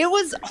 It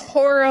was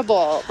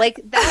horrible. Like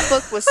that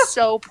book was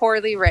so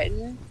poorly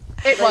written.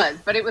 It was,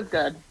 but it was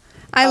good.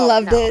 I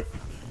loved it.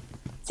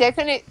 See, I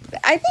think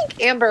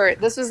Amber,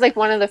 this was like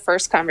one of the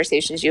first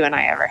conversations you and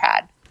I ever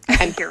had.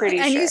 I'm pretty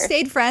sure. And you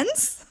stayed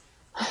friends?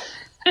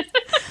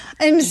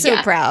 I'm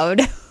so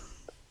proud.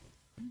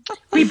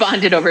 We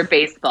bonded over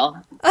baseball.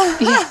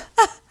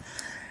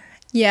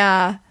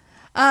 Yeah.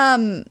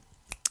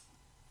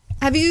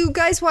 Have you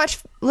guys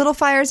watched Little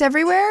Fires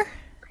Everywhere?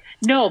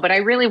 No, but I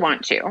really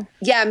want to.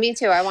 Yeah, me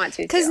too. I want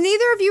to. Because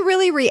neither of you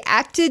really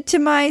reacted to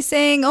my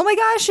saying, oh my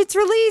gosh, it's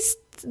released.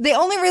 They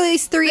only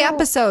released 3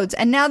 episodes,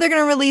 and now they're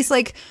going to release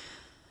like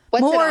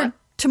What's it more on?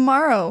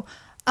 tomorrow.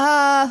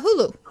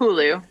 Hulu.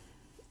 Hulu.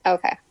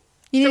 Okay.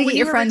 You need to when get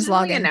your friends originally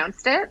logged in.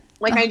 announced it,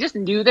 like I just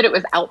knew that it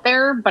was out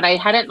there, but I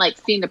hadn't like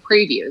seen the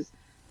previews.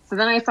 So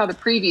then I saw the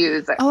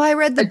previews Oh, I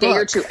read the a day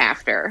or book. two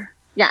after.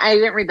 Yeah, I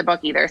didn't read the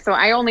book either. So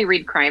I only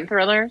read crime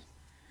thrillers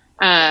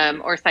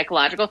or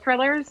psychological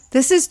thrillers.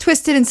 This is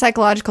twisted and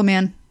psychological,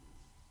 man.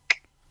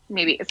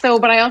 Maybe. So,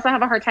 but I also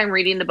have a hard time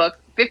reading the book.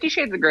 50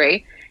 Shades of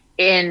Grey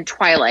and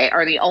Twilight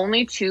are the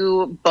only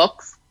 2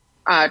 books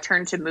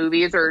turned to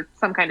movies or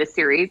some kind of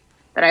series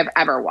that I've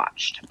ever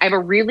watched. I have a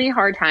really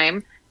hard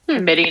time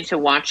committing to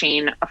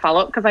watching a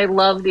follow-up because I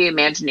love the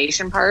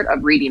imagination part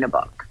of reading a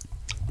book.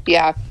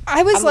 Yeah.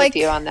 I was I'm like,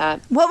 with you on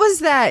that. what was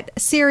that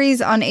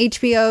series on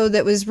HBO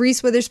that was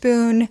Reese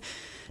Witherspoon,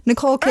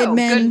 Nicole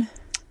Kidman, good.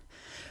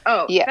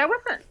 Oh, Yeah. that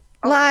wasn't.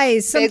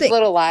 Lies, something. Big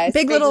Little Lies.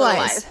 Big Little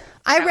Lies.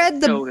 I That read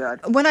was the so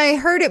good. when I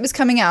heard it was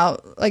coming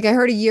out, like I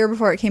heard a year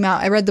before it came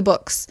out, I read the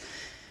books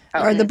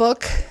or the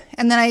book,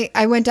 and then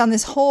I went down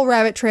this whole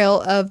rabbit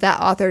trail of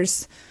that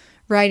author's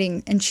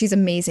writing, and she's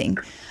amazing.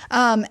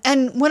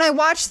 And when I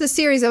watched the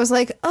series, I was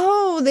like,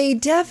 oh, they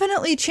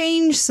definitely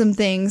changed some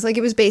things. Like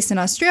it was based in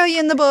Australia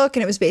in the book,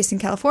 and it was based in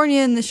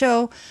California in the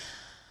show.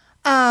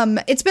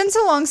 It's been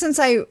so long since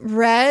I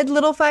read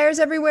Little Fires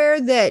Everywhere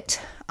that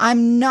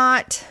I'm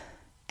not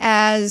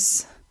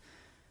as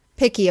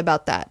picky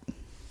about that.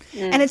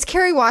 And it's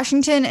Kerry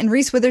Washington and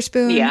Reese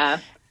Witherspoon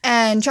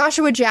and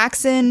Joshua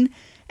Jackson,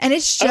 and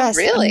it's just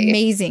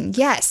amazing.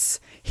 Yes.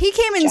 He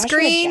came in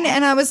screen,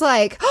 and I was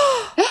like,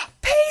 oh,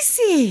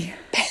 Pacey.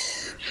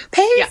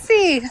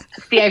 Pacey.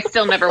 See, I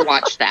still never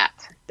watched that.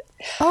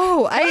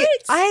 Oh,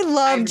 I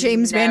love I've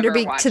James never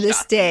Vanderbeek watched to this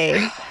Dawson's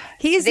day.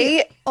 He is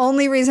the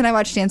only reason I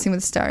watch Dancing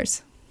with the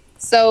Stars.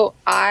 So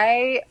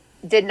I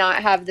did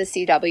not have the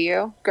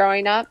CW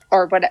growing up,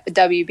 or what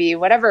WB,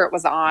 whatever it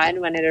was on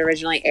when it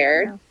originally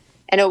aired.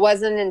 And it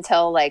wasn't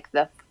until like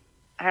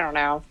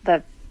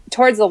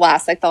towards the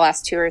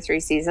last 2 or 3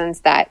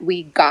 seasons that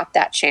we got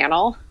that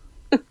channel.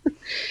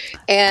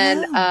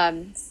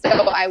 And so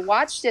I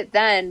watched it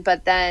then,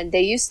 but then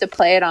they used to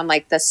play it on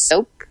like the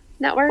Soap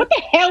Network. What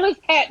the hell is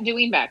Pat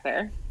doing back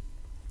there?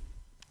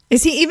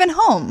 Is he even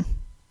home?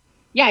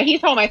 Yeah,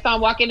 he's home. I saw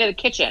him walk into the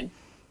kitchen.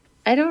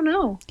 I don't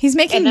know. He's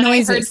making And then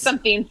noises. I heard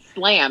something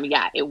slam.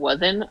 Yeah, it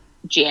wasn't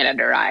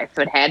Janet or I.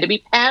 So it had to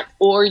be Pat,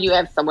 or you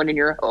have someone in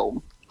your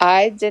home.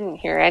 I didn't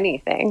hear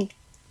anything.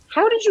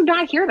 How did you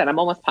not hear that? I'm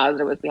almost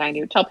positive it was behind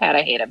you. Tell Pat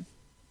I hate him.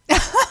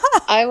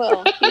 I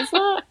will.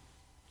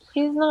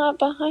 He's not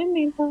behind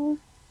me though.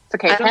 It's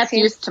okay. Pat's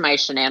used to my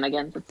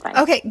shenanigans. It's fine.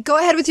 Okay, go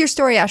ahead with your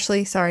story,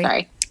 Ashley.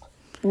 Sorry.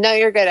 No,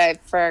 you're good. I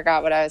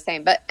forgot what I was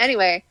saying. But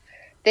anyway,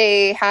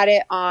 they had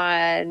it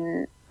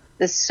on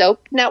the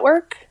Soap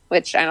Network,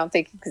 which I don't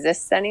think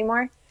exists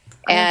anymore.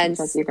 And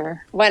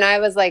when I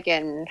was like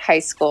in high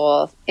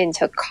school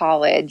into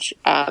college,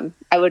 I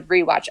would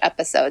rewatch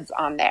episodes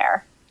on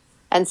there.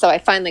 And so I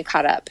finally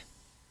caught up.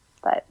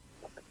 But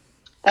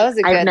that was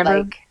a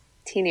good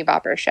teeny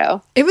bopper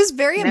show. It was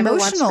very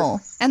emotional.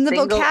 And the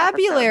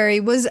vocabulary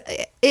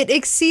it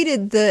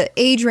exceeded the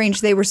age range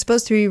they were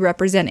supposed to be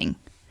representing.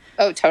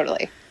 Oh,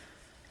 totally.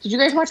 Did you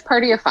guys watch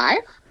Party of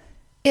Five?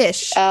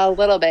 Ish. A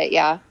little bit,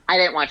 yeah. I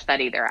didn't watch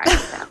that either.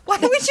 Why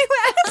would you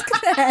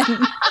ask then?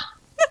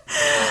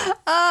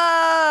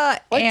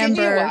 What Amber. did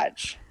you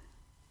watch?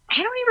 I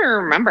don't even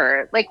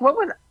remember. Like, what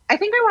was... I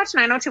think I watched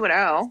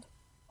 90210.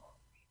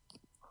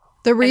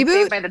 The And reboot?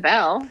 Saved by the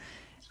Bell.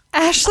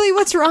 Ashley,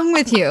 what's wrong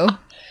with you?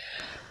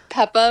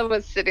 Peppa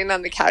was sitting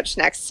on the couch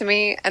next to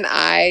me, and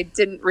I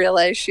didn't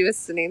realize she was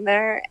sitting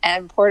there,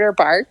 and Porter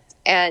barked,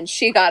 and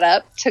she got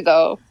up to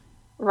go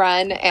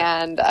run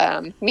and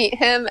meet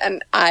him,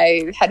 and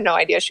I had no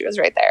idea she was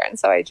right there, and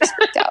so I just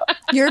freaked out.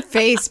 Your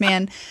face,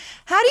 man.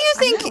 How do you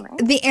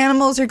think the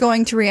animals are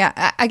going to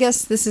react? I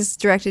guess this is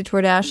directed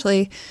toward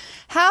Ashley.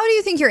 How do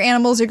you think your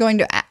animals are going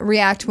to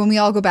react when we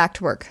all go back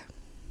to work?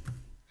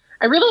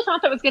 I really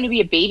thought that was going to be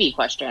a baby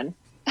question.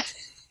 I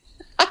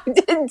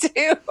did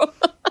too.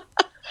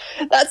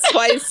 That's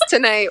twice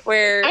tonight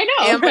where I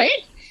know,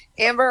 right?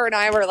 Amber and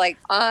I were like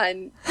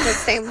on the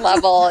same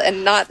level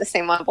and not the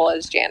same level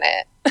as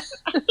Janet.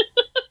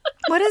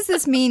 What does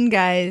this mean,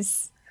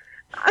 guys?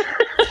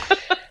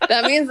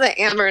 That means that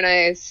Amber and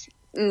I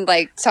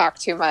like talk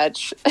too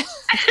much.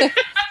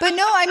 But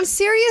no, I'm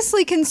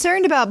seriously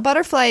concerned about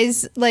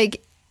Butterfly's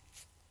like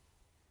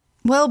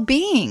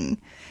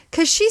well-being,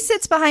 because she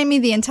sits behind me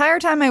the entire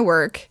time I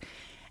work,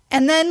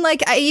 and then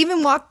like I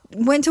even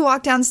went to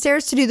walk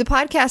downstairs to do the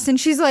podcast, and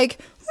she's like,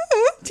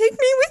 "Take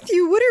me with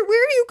you. Where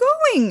are you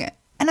going?"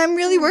 And I'm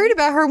really worried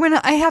about her when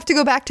I have to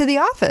go back to the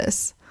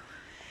office,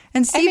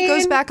 and Steve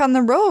goes back on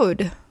the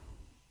road.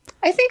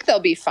 I think they'll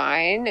be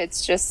fine.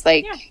 It's just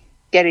like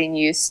getting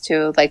used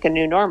to like a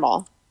new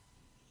normal.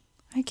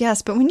 I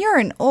guess, but when you're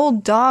an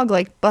old dog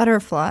like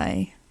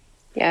Butterfly.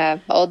 Yeah,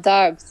 old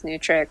dogs, new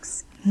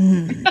tricks.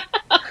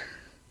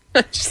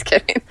 Just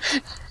kidding.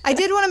 I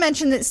did want to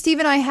mention that Steve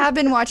and I have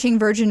been watching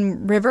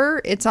Virgin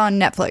River. It's on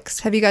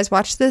Netflix. Have you guys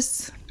watched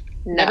this?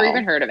 Never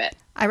even heard of it.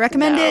 I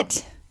recommend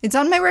it. It's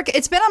on my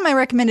it's been on my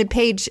recommended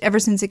page ever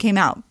since it came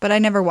out, but I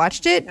never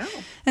watched it. No.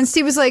 And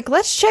Steve was like,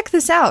 "Let's check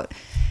this out."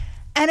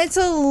 And it's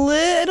a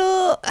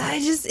little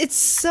it's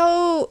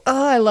so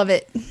I love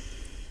it.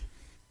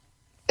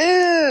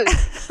 Ooh.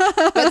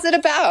 What's it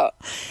about?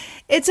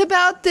 It's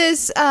about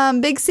this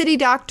big city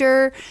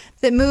doctor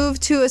that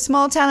moved to a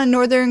small town in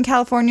Northern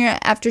California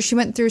after she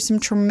went through some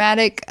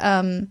traumatic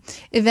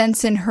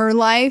events in her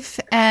life.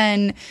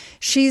 And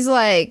she's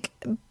like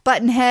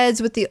button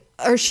heads with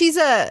she's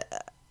a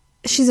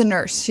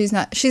nurse. She's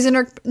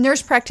a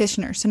nurse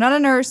practitioner. So not a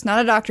nurse,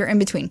 not a doctor, in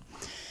between.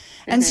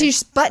 And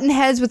she's button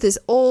heads with this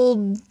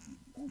old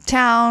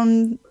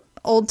time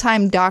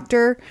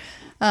doctor.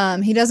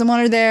 He doesn't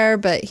want her there,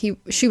 but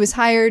she was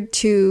hired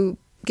to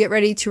get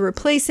ready to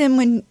replace him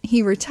when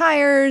he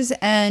retires.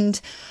 And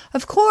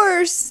of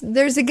course,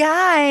 there's a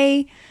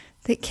guy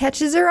that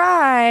catches her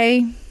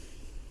eye.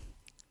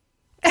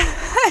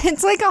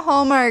 It's like a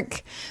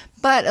Hallmark,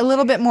 but a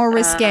little bit more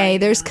risque.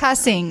 There's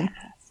cussing.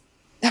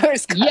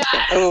 There's cussing.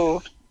 Yeah.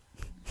 Oh,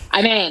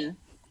 I'm in.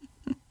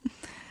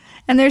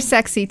 And there's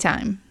sexy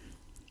time.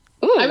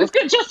 ooh. I was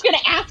just going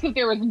to ask if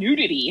there was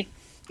nudity.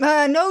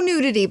 No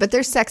nudity, but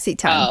there's sexy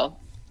time. Oh,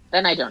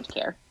 then I don't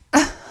care.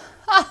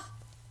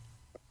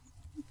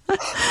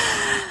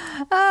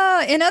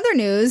 In other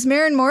news,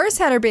 Maren Morris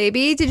had her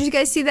baby. Did you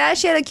guys see that?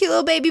 She had a cute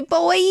little baby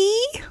boy.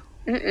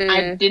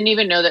 I didn't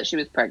even know that she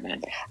was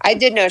pregnant. I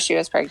did know she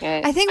was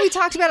pregnant, I think we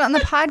talked about it on the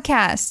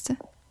podcast.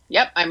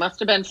 Yep, I must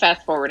have been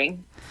fast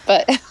forwarding.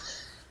 but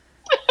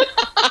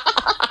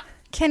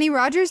Kenny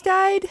Rogers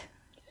died.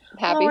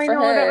 happy I for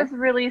know, her. that was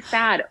really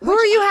sad. Who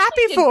are you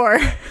happy for?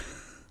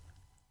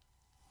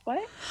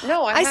 What?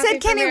 No, I said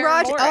Kenny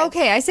Rogers. Oh,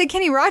 okay, I said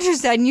Kenny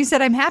Rogers died, and you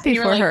said I'm happy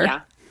for her.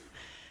 Yeah.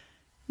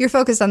 You're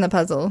focused on the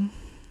puzzle.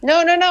 No.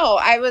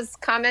 I was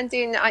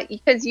commenting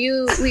because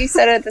we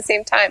said it at the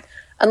same time.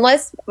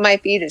 Unless my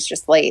feed is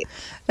just late.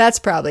 That's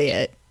probably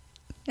it.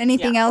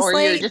 Anything else or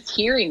late? you're just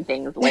hearing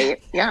things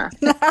late. Yeah.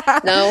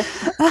 No.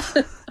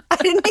 I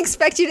didn't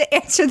expect you to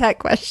answer that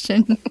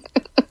question.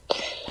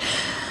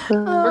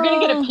 We're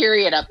going to get a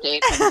period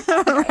update.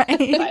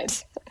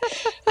 Right.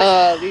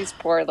 Oh, these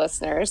poor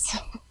listeners.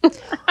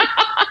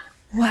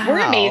 Wow. We're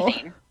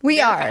amazing.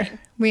 We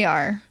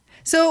are.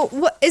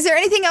 So, is there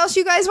anything else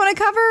you guys want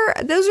to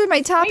cover? Those are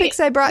my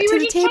topics I brought to the We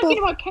were just table. talking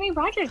about Kenny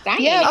Rogers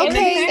dying. Yeah, Okay. what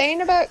are you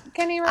saying about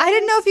Kenny Rogers? I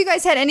didn't know if you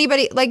guys had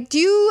anybody, like, do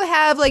you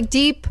have, like,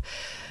 deep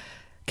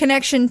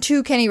connection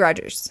to Kenny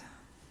Rogers?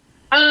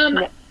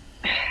 Yes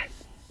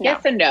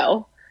and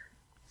no.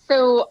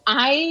 So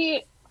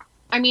I'm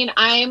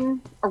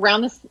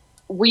around this.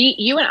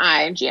 You and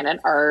I, Janet,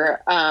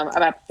 are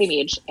about the same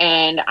age,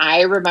 and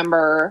I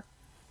remember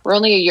we're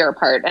only a year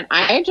apart, and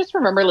I just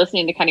remember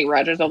listening to Kenny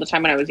Rogers all the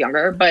time when I was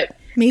younger. But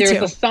there's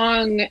a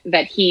song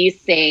that he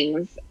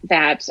sings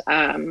that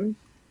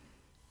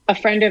a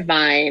friend of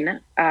mine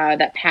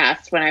that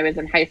passed when I was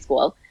in high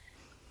school.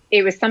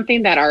 It was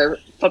something that our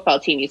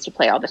football team used to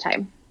play all the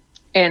time,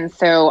 and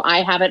so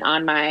I have it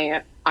on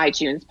my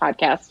iTunes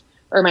podcast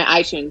or my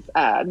iTunes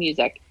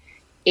music,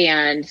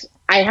 and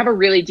I have a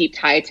really deep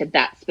tie to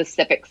that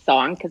specific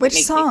song because it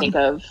makes me think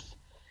of.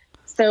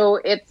 So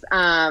it's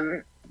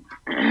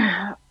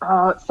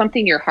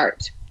something your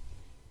heart.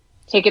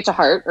 Take it to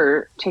heart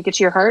or take it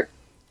to your heart.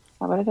 Is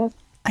that what it is?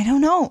 I don't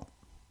know.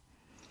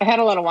 I had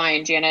a lot of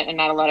wine, Janet, and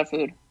not a lot of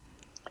food.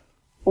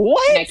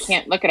 What? And I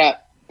can't look it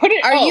up.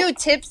 Are you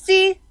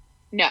tipsy?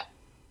 No.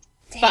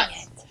 Dang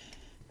it.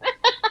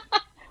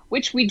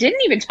 Which we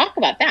didn't even talk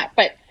about that,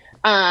 but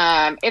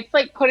it's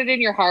like Put It in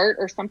Your Heart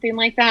or something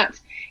like that.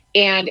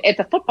 And it's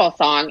a football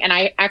song, and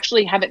I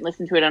actually haven't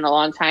listened to it in a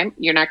long time.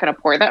 You're not going to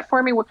pour that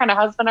for me? What kind of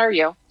husband are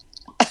you?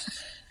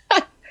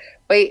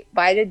 Wait,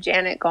 why did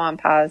Janet go on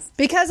pause?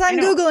 Because I'm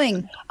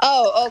Googling.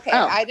 Oh, okay.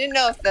 Oh. I didn't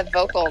know if the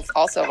vocals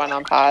also went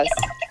on pause.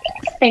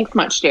 Thanks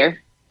much,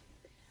 dear.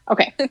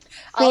 Okay.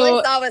 All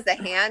I saw was a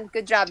hand.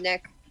 Good job,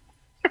 Nick.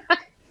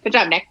 Good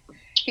job, Nick.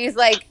 He's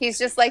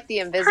just like the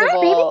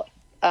invisible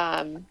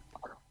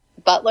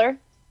butler.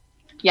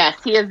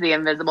 Yes, he is the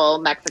invisible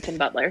Mexican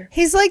butler.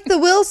 He's like the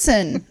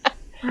Wilson,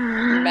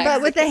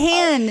 but with a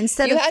hand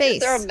instead you of had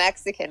face. to throw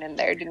Mexican in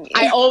there, didn't you?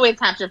 I always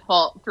have to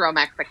throw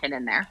Mexican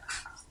in there.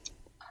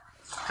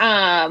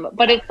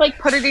 But it's like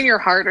Put It in Your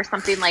Heart or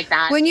something like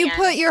that. When you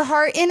put your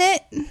heart in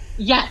it.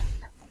 Yes.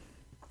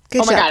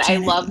 Good oh my job, God,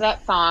 Janet. I love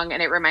that song,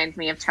 and it reminds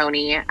me of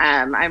Tony.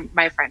 I'm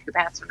my friend who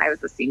passed when I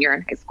was a senior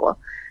in high school.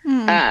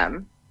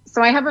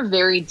 So I have a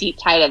very deep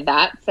tie to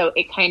that. So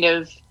it kind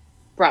of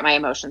brought my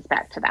emotions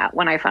back to that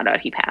when I found out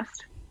he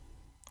passed.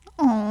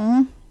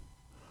 Aww.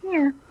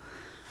 Yeah.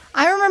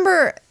 I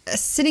remember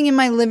sitting in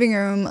my living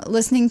room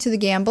listening to The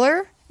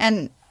Gambler,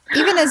 and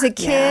even as a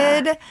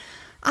kid,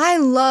 I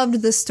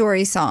loved the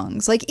story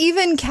songs. Like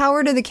even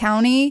Coward of the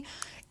County,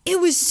 it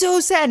was so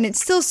sad, and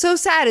it's still so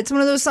sad. It's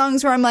one of those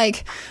songs where I'm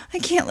like, I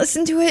can't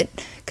listen to it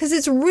because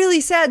it's a really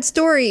sad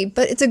story,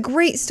 but it's a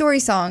great story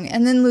song.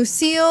 And then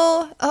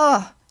Lucille,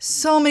 oh,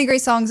 so many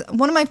great songs.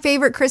 One of my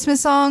favorite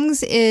Christmas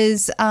songs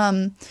is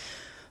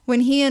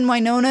when he and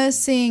Winona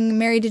sing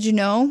Mary Did You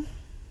Know?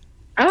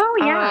 Oh,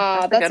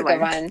 yeah. That's a good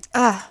one.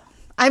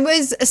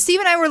 Steve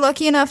and I were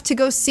lucky enough to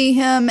go see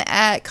him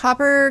at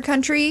Copper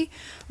Country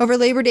over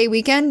Labor Day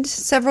weekend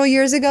several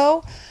years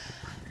ago.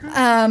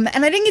 And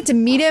I didn't get to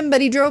meet him, but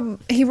he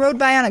rode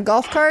by on a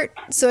golf cart.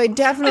 So I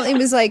definitely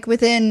was like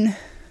within,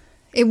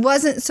 it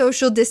wasn't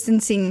social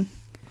distancing.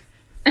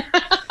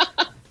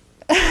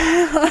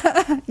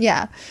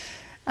 Yeah.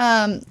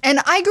 And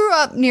I grew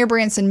up near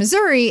Branson,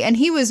 Missouri, and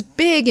he was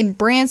big in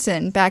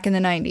Branson back in the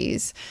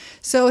 90s.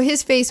 So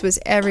his face was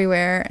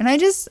everywhere. And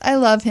I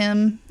love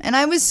him. And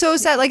I was so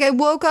sad. Like I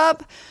woke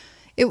up,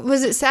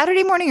 was it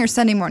Saturday morning or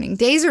Sunday morning?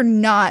 Days are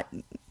not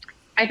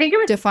I think it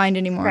was defined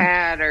anymore.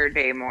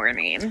 Saturday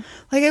morning.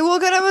 Like I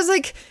woke up, I was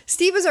like,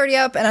 Steve was already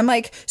up, and I'm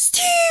like,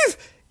 Steve,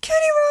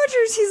 Kenny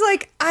Rogers. He's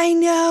like, I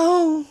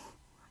know.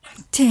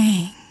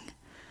 Dang.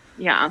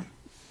 Yeah.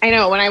 I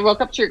know. When I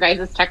woke up to your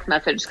guys' text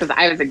message, because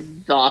I was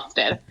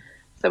exhausted.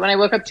 So when I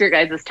woke up to your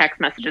guys' text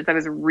messages, I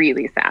was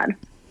really sad.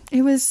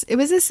 It was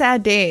a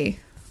sad day.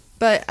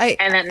 But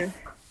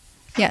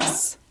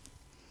yes.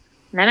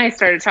 And then I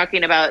started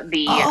talking about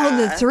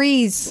the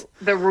threes.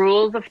 The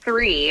rules of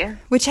three.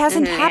 Which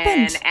hasn't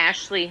happened. And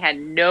Ashley had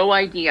no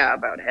idea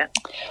about it.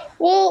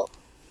 Well,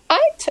 I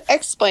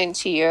explained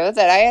to you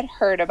that I had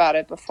heard about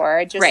it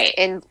before. Just right.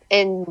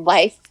 in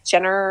life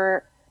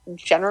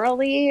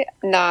generally,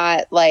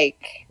 not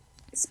like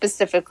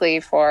specifically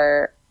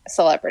for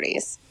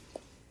celebrities.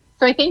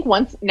 So I think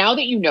now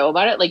that you know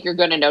about it, like you're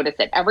going to notice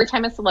it. Every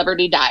time a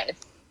celebrity dies,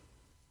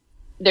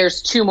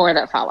 there's two more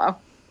that follow.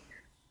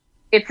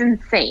 It's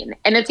insane.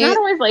 And it's not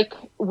always like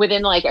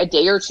within like a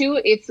day or two.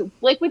 It's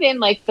like within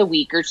like the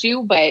week or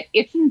two, but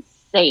it's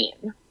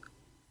insane.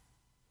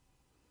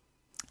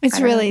 It's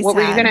really sad. What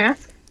were you going to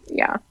ask?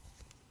 Yeah.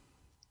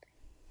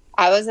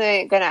 I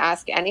wasn't going to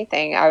ask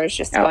anything. I was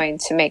just going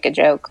to make a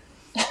joke.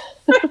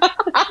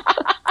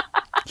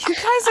 You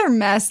guys are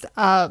messed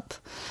up.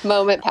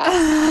 Moment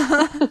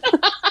passed.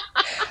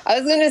 I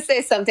was going to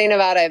say something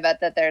about, I bet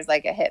that there's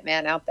like a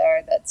hitman out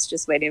there that's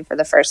just waiting for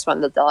the first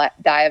one to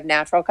die of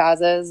natural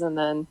causes, and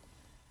then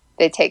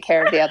they take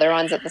care of the other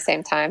ones at the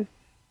same time.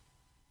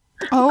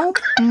 Oh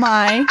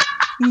my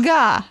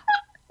God.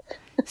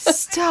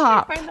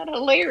 Stop. I find that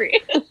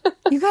hilarious.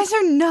 You guys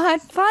are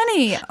not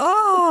funny.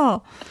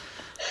 Oh.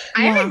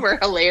 I think we're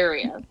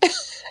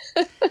hilarious.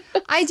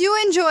 I do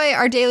enjoy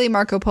our daily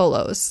Marco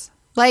Polos.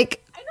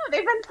 Like, I know,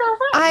 they've been so fun.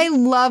 I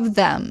love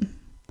them.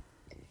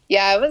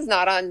 Yeah, I was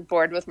not on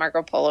board with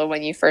Marco Polo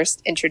when you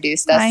first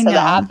introduced us to the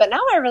app, but now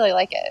I really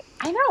like it.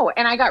 I know,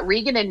 and I got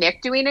Regan and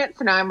Nick doing it,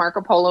 so now I'm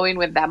Marco Poloing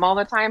with them all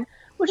the time,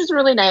 which is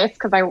really nice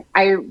because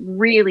I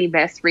really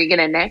miss Regan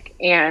and Nick,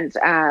 and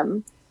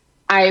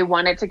I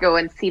wanted to go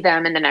and see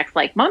them in the next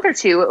like month or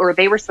two, or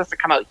they were supposed to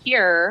come out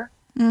here,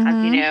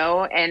 as you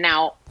know, and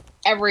now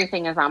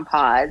everything is on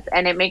pause,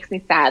 and it makes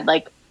me sad.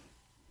 Like,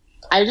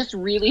 I just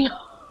really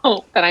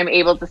hope that I'm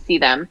able to see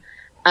them.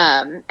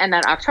 And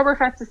that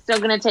Oktoberfest is still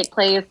going to take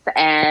place,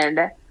 and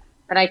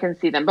that I can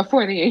see them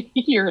before the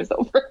year is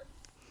over.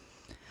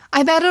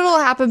 I bet it'll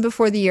happen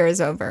before the year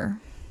is over.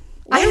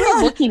 What are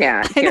you looking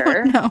at here? I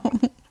don't know.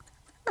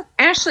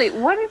 Ashley,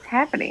 what is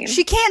happening?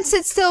 She can't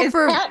sit still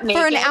for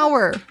an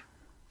hour.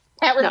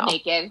 Pat was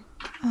naked.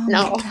 Oh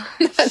no,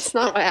 that's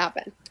not what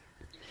happened.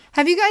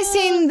 Have you guys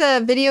seen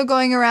the video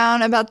going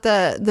around about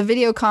the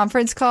video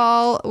conference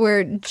call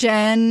where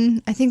Jessica,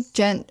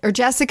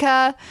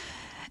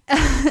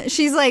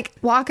 she's like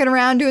walking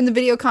around doing the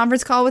video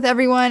conference call with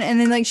everyone, and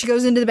then like she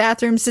goes into the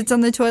bathroom, sits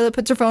on the toilet,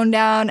 puts her phone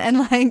down, and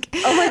like,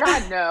 oh my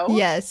God, no.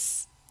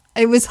 Yes,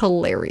 it was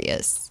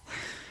hilarious.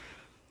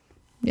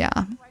 Yeah.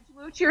 Why'd you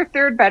move to your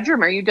third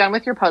bedroom? Are you done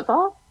with your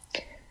puzzle?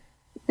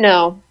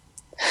 No.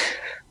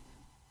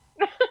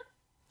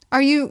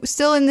 Are you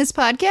still in this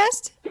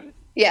podcast?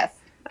 Yes,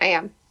 I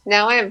am.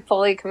 Now I am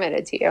fully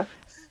committed to you.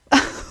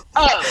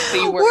 Oh, so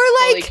you were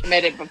fully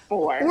committed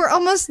before. We're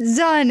almost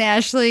done,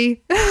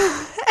 Ashley.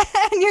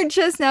 And you're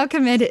just now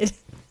committed.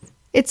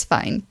 It's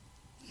fine.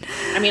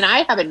 I mean,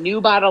 I have a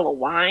new bottle of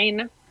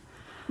wine. I'm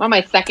on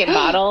my second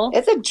bottle.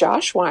 It's a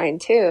Josh wine,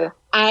 too.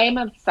 I'm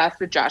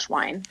obsessed with Josh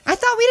wine. I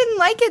thought we didn't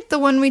like it, the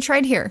one we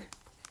tried here.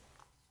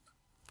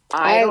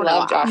 I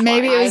love Josh wine.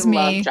 Maybe it was me.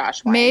 Love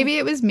Josh wine. Maybe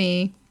it was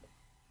me.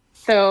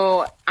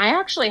 So I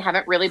actually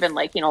haven't really been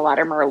liking a lot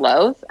of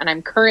Merlots, and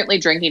I'm currently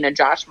drinking a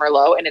Josh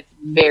Merlot, and it's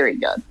very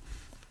good.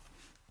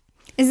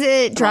 Is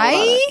it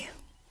dry?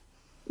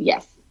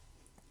 Yes.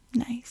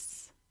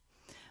 Nice.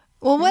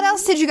 Well, what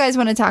else did you guys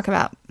want to talk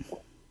about?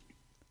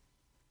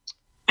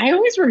 I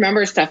always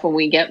remember stuff when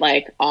we get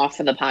like off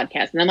of the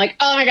podcast, and I'm like,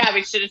 oh my God,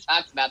 we should have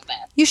talked about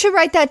that. You should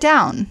write that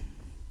down.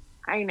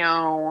 I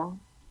know.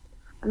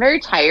 I'm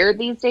very tired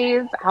these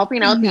days.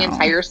 Helping out the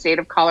entire state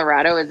of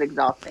Colorado is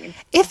exhausting.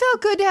 It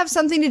felt good to have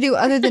something to do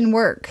other than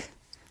work.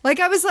 Like,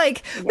 I was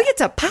like, we get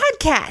to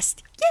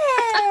podcast.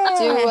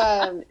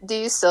 Yeah. Do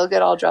you still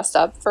get all dressed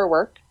up for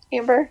work,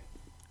 Amber?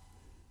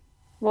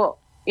 Well,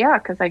 yeah,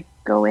 because I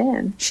go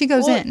in. She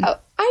goes in.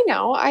 I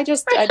know. I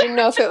didn't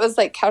know if it was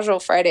like casual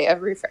Friday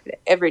every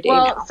day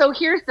Well, now. so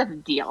here's the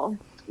deal,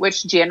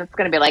 which Janet's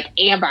going to be like,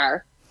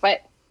 Amber,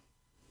 but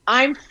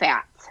I'm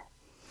fat.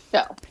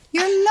 So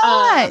You're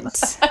not.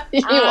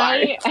 You are.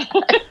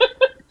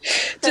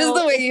 Just Just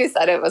the way you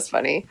said it was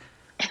funny.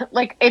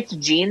 like it's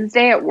jeans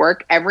day at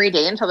work every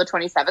day until the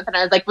 27th, and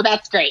I was like, well,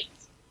 that's great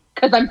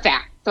because I'm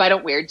fat, so I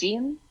don't wear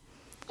jeans.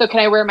 So can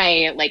I wear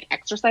my like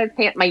exercise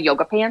pants, my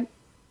yoga pants?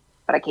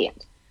 But I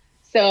can't.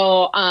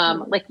 So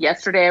like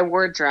yesterday I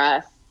wore a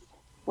dress.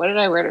 What did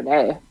I wear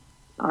today?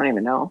 I don't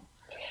even know.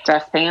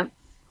 Dress pants.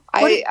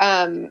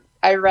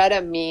 I read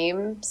a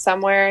meme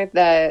somewhere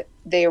that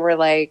they were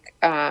like,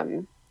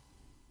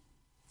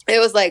 it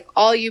was like,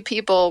 all you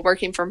people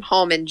working from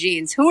home in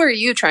jeans, who are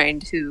you trying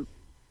to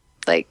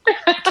like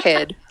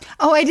kid?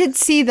 Oh, I did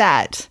see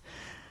that.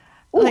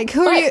 Ooh, like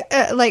who are you?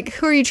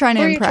 Who are you trying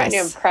to Who are you impress?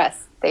 trying to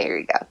impress? There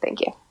you go.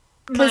 Thank you.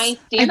 My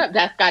stand-up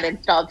desk got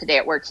installed today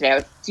at work today. I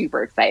was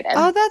super excited.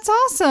 Oh, that's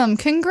awesome!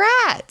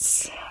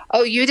 Congrats.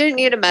 Oh, you didn't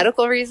need a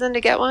medical reason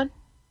to get one?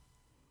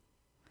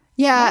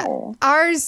 Yeah, No. ours